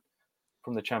down from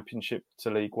the Championship to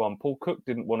League One. Paul Cook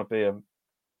didn't want to be a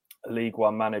League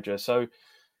One manager. So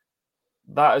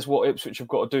that is what Ipswich have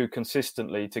got to do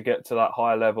consistently to get to that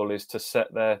higher level, is to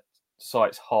set their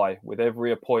sights high with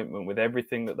every appointment, with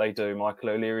everything that they do. Michael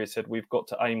O'Leary said we've got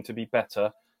to aim to be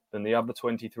better than the other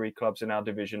 23 clubs in our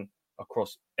division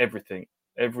across everything,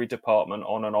 every department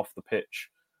on and off the pitch.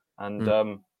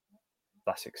 And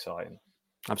that's exciting.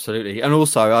 Absolutely. And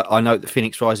also, I know that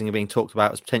Phoenix Rising are being talked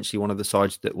about as potentially one of the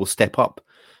sides that will step up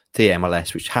to the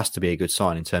MLS, which has to be a good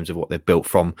sign in terms of what they've built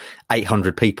from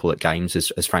 800 people at games,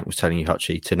 as Frank was telling you,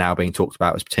 Hutchie, to now being talked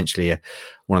about as potentially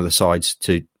one of the sides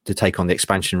to take on the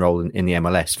expansion role in the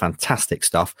MLS. Fantastic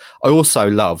stuff. I also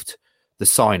loved the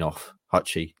sign-off,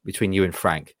 Hutchie, between you and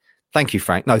Frank. Thank you,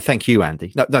 Frank. No, thank you,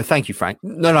 Andy. No, thank you, Frank.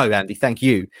 No, Andy, thank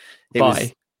you.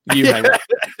 Bye. You hang up.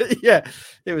 Yeah,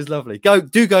 it was lovely. Go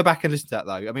back and listen to that,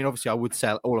 though. I mean, obviously, I would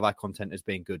sell all of our content as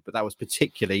being good, but that was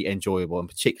particularly enjoyable and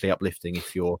particularly uplifting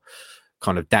if you're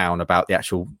kind of down about the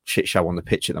actual shit show on the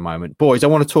pitch at the moment. Boys, I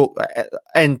want to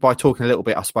end by talking a little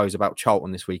bit, I suppose, about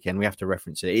Charlton this weekend. We have to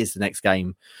reference it. It is the next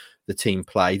game the team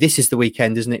play. This is the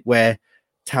weekend, isn't it, where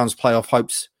Town's playoff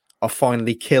hopes are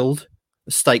finally killed.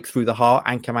 A stake through the heart,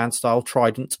 Anchorman style,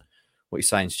 Trident. What are you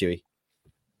saying, Stewie?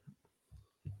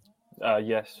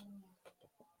 Yes.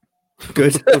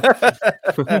 Good.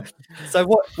 So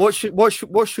what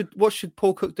should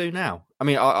Paul Cook do now? I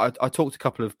mean, I talked a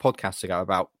couple of podcasts ago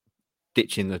about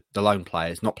ditching the loan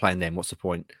players, not playing them. What's the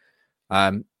point?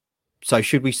 So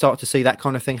should we start to see that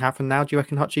kind of thing happen now? Do you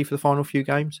reckon, Hutchie, for the final few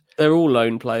games? They're all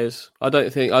loan players. I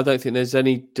don't think there's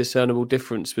any discernible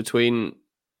difference between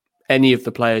any of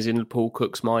the players in Paul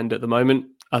Cook's mind at the moment.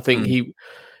 I think he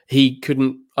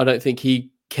couldn't. I don't think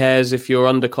he cares if you're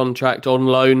under contract, on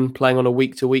loan, playing on a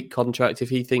week-to-week contract. If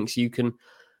he thinks you can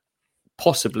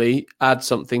possibly add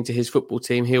something to his football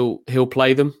team, he'll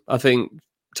play them. I think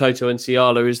Toto and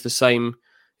Ciala is the same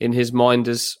in his mind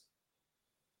as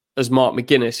Mark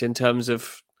McGuinness in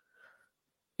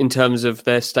terms of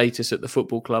their status at the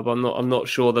football club. I'm not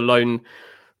sure the loan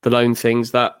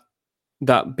thing's that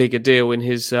big a deal in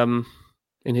his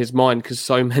mind, because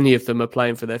so many of them are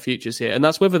playing for their futures here, and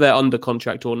that's whether they're under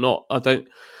contract or not. I think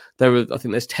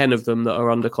there's 10 of them that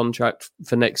are under contract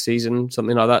for next season,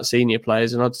 something like that, senior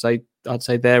players, and I'd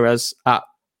say they're as at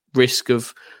risk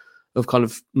of kind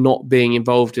of not being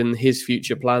involved in his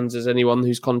future plans as anyone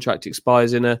whose contract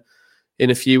expires in a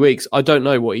few weeks. I don't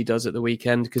know what he does at the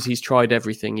weekend, because he's tried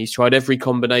everything. He's tried every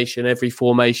combination, every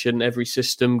formation, every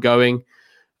system going,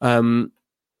 and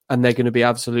they're going to be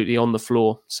absolutely on the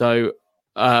floor. So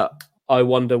I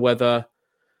wonder whether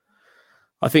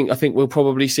I think we'll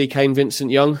probably see Kane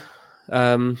Vincent-Young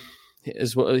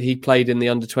as well. He played in the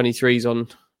under-23s on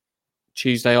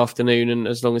Tuesday afternoon, and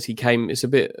as long as he came, it's a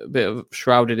bit of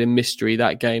shrouded in mystery,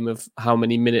 that game, of how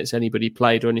many minutes anybody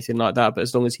played or anything like that. But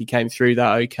as long as he came through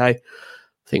that okay, I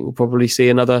think we'll probably see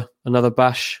another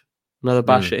bash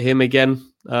at him again.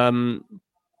 Beyond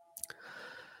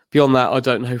that, I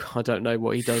don't know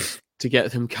what he does to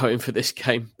get them going for this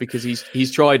game, because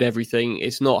he's tried everything.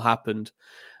 It's not happened,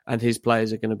 and his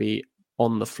players are going to be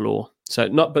on the floor.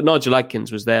 But Nigel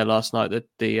Adkins was there last night,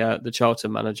 the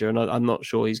Charlton manager, and I'm not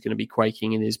sure he's going to be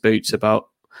quaking in his boots about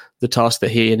the task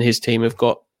that he and his team have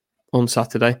got on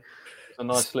Saturday. A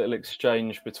nice little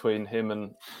exchange between him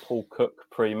and Paul Cook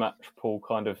pre-match. Paul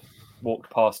kind of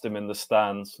walked past him in the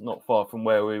stands, not far from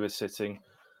where we were sitting,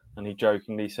 and he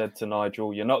jokingly said to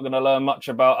Nigel, "You're not going to learn much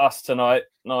about us tonight,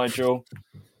 Nigel."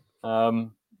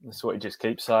 That's what he just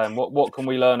keeps saying. What can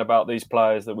we learn about these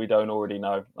players that we don't already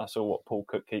know? That's all what Paul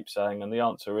Cook keeps saying, and the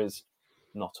answer is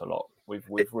not a lot.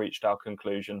 We've reached our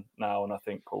conclusion now, and I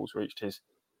think Paul's reached his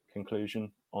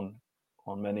conclusion on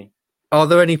many. Are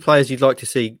there any players you'd like to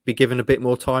see be given a bit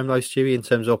more time, though, Stewie, in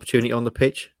terms of opportunity on the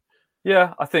pitch?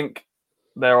 Yeah, I think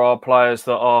there are players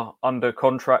that are under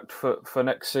contract for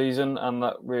next season, and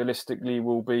that realistically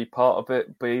will be part of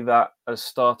it, be that as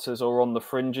starters or on the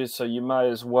fringes. So you may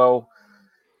as well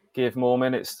give more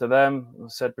minutes to them. I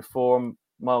said before,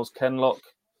 Miles Kenlock,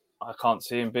 I can't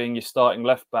see him being your starting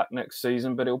left back next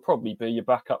season, but he'll probably be your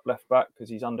backup left back because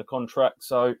he's under contract.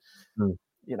 So,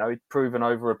 he'd proven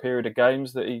over a period of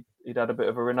games that he'd had a bit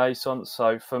of a renaissance.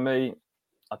 So for me,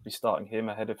 I'd be starting him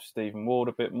ahead of Stephen Ward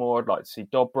a bit more. I'd like to see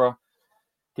Dobra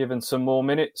given some more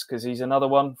minutes, because he's another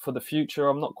one for the future.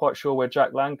 I'm not quite sure where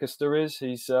Jack Lancaster is.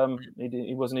 He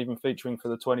wasn't even featuring for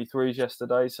the 23s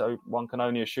yesterday, so one can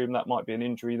only assume that might be an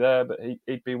injury there, but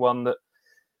he'd be one that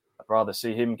I'd rather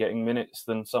see him getting minutes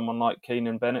than someone like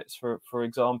Keenan Bennett, for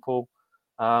example.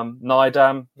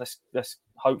 Nidam, let's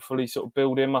hopefully sort of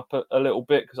build him up a little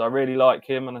bit, because I really like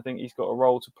him and I think he's got a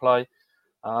role to play.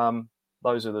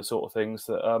 Those are the sort of things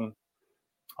that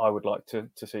I would like to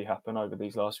see happen over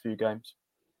these last few games.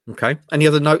 Okay. Any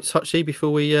other notes, Hutchie,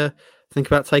 before we think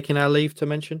about taking our leave to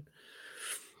mention?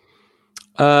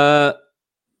 I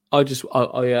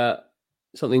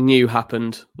something new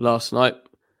happened last night.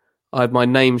 I had my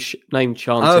name chanted.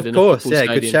 Oh, of course, yeah,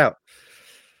 stadium. Good shout.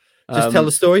 Just tell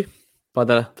the story. By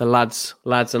the lads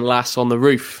and lass on the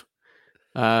roof,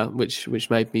 which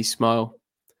made me smile.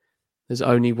 There's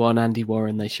only one Andy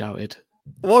Warren, they shouted.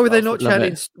 Why were they not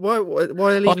chanting? Why are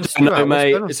they leaving Stuart? No,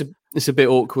 mate. It's a bit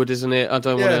awkward, isn't it? I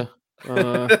don't want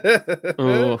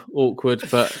to. Awkward,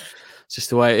 but it's just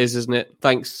the way it is, isn't it?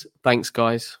 Thanks,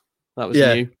 guys. That was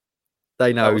new.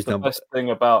 They know who's the best thing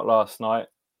about last night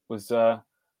was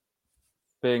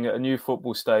being at a new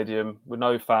football stadium with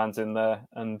no fans in there,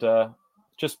 and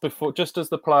just as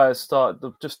the players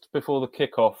started, just before the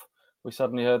kickoff, we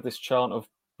suddenly heard this chant of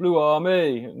 "Blue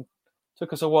Army." And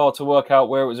took us a while to work out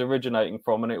where it was originating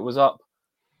from, and it was up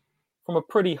from a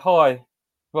pretty high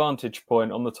vantage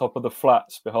point on the top of the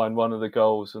flats behind one of the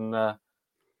goals. And I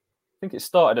think it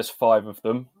started as 5 of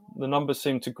them. The numbers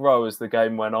seemed to grow as the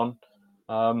game went on.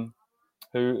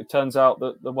 It turns out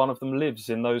that one of them lives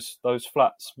in those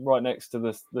flats right next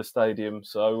to the stadium.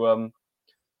 So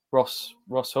Ross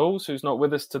Halls, who's not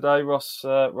with us today,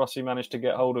 Rossi managed to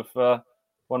get hold of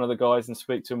one of the guys and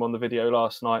speak to him on the video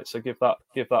last night. So give that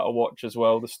a watch as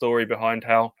well. The story behind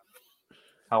how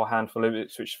how a handful of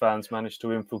Ipswich fans managed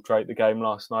to infiltrate the game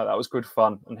last night. That was good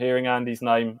fun. And hearing Andy's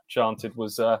name chanted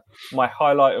was my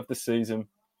highlight of the season.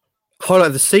 Highlight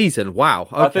of the season? Wow.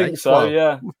 Okay. I think so,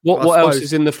 yeah. What else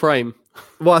is in the frame?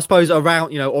 Well, I suppose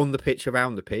around, on the pitch,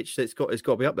 around the pitch, it's got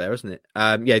to be up there, isn't it?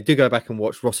 Do go back and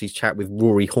watch Rossi's chat with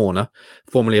Rory Horner,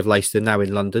 formerly of Leicester, now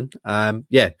in London.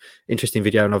 Interesting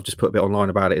video, and I've just put a bit online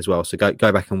about it as well. So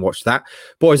go back and watch that.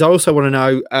 Boys, I also want to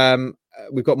know,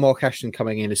 we've got Mark Ashton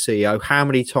coming in as CEO. How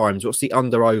many times, what's the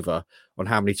under-over on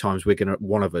how many times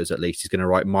one of us at least, is going to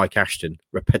write Mike Ashton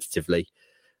repetitively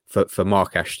for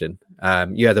Mark Ashton?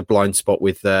 You had a blind spot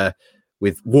with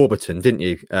Warburton, didn't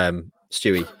you,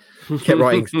 Stewie? Kept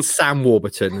writing Sam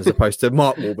Warburton as opposed to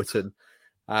Mark Warburton.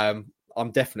 I've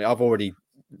already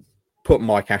put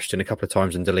Mike Ashton a couple of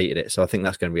times and deleted it, so I think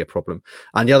that's going to be a problem.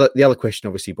 And the other question,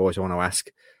 obviously, boys, I want to ask,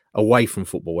 away from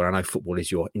football, where I know football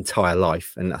is your entire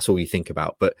life and that's all you think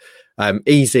about, but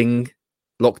easing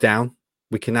lockdown,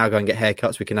 we can now go and get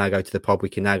haircuts, we can now go to the pub, we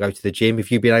can now go to the gym.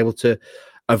 Have you been able to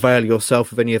avail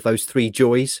yourself of any of those three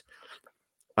joys?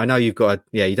 I know you've got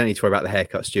you don't need to worry about the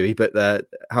haircut, Stewie, but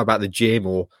how about the gym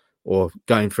or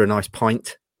going for a nice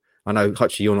pint? I know,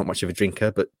 Hutchie, you're not much of a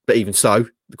drinker, but even so,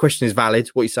 the question is valid.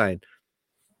 What are you saying?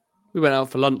 We went out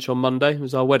for lunch on Monday. It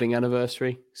was our wedding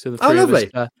anniversary. So the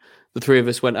three of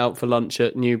us went out for lunch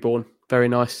at Newbourne. Very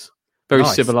nice. Very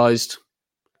civilised.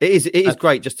 It is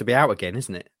great just to be out again,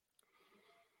 isn't it?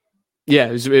 Yeah,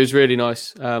 it was really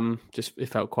nice. It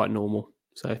felt quite normal.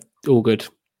 So all good.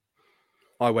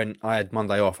 I had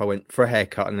Monday off. I went for a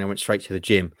haircut and then I went straight to the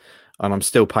gym. And I'm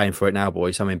still paying for it now,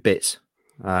 boys. I'm in bits.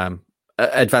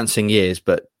 Advancing years,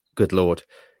 but good Lord,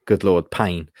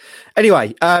 pain.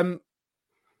 Anyway,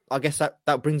 I guess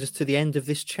that brings us to the end of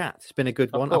this chat. It's been a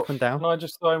good one, up and down. Can I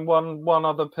just throw in one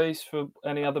other piece for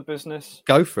any other business?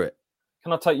 Go for it.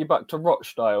 Can I take you back to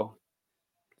Rochdale?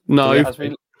 No.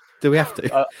 Do we have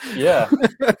to? Yeah.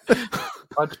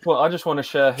 I just want to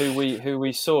share who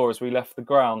we saw as we left the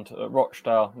ground at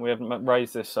Rochdale. We haven't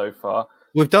raised this so far.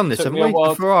 We've done this, haven't we?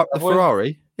 The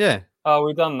Ferrari. Yeah. Oh,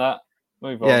 we've done that.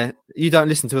 Move on. Yeah, you don't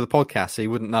listen to the podcast, so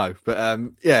you wouldn't know. But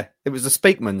it was the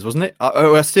Speakmans, wasn't it?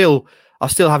 I still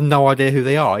have no idea who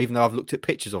they are, even though I've looked at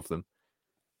pictures of them.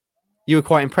 You were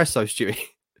quite impressed, though, Stewie.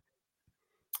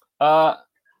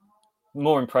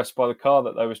 More impressed by the car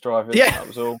that they was driving. Yeah, that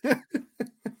was all.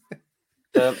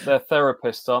 They're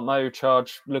therapists, aren't they? Who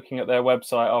charge, looking at their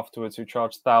website afterwards, who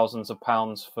charge thousands of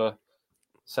pounds for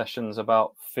sessions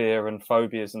about fear and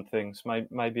phobias and things.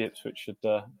 Maybe Ipswich should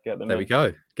get them. There we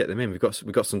go. Get them in. We've got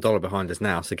some dollar behind us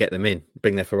now, so get them in.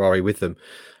 Bring their Ferrari with them.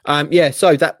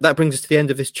 So that brings us to the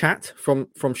end of this chat from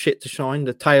shit to shine,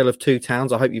 the tale of two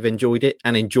towns. I hope you've enjoyed it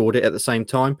and endured it at the same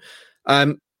time.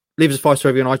 Leave us a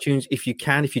 5-star review on iTunes if you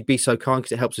can, if you'd be so kind,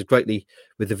 because it helps us greatly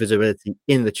with the visibility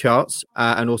in the charts.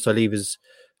 And also leave us.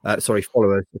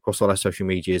 Follow us across all our social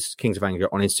medias, Kings of Anglia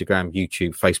on Instagram,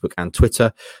 YouTube, Facebook and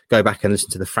Twitter. Go back and listen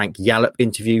to the Frank Yallop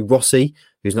interview. Rossi,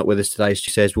 who's not with us today, as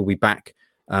she says, will be back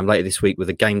later this week with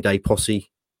a Game Day Posse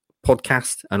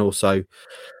podcast. And also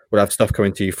we'll have stuff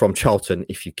coming to you from Charlton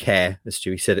if you care, as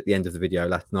Stewie said at the end of the video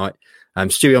last night.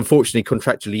 Stewie, unfortunately,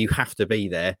 contractually, you have to be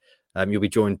there. You'll be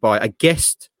joined by a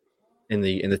guest in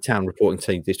the town reporting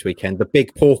team this weekend. The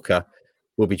Big Porker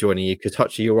will be joining you because,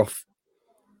 Hutchie, you're off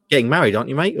getting married, aren't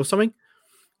you, mate, or something?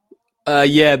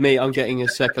 Yeah, me. I'm getting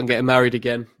married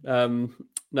again. No,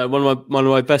 one of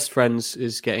my best friends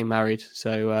is getting married,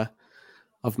 so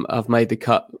I've made the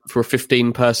cut for a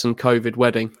 15-person COVID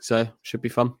wedding, so should be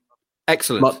fun.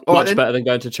 Excellent. Much better than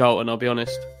going to Charlton, I'll be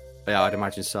honest. Yeah, I'd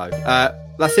imagine so.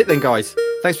 That's it then, guys.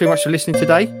 Thanks very much for listening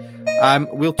today.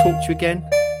 We'll talk to you again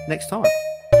next time.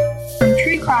 From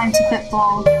true crime to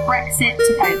football, Brexit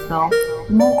to Oakville.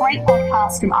 For more great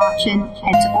podcasts from Archon,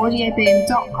 head to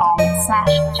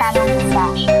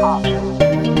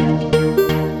audioboom.com/channel/Archon.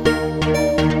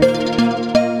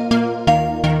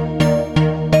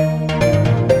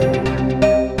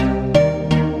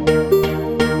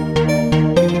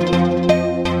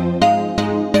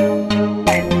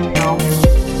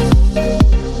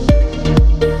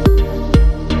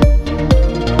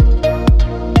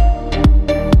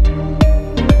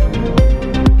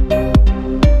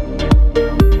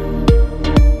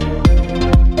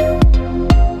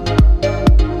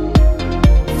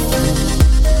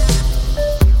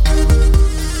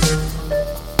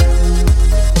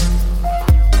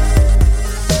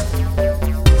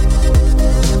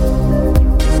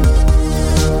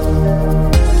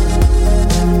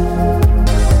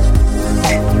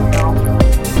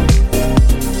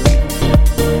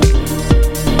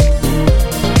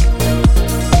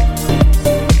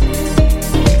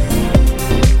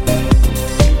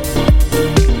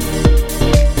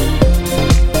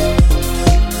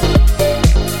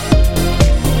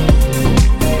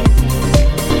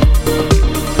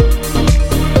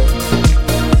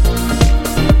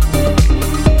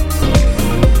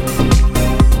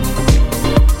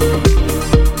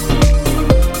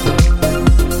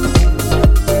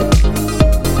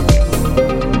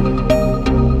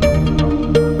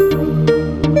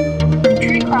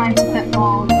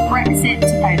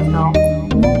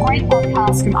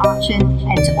 from Archon,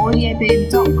 head to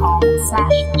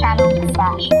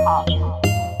audioboom.com/channel/Archon.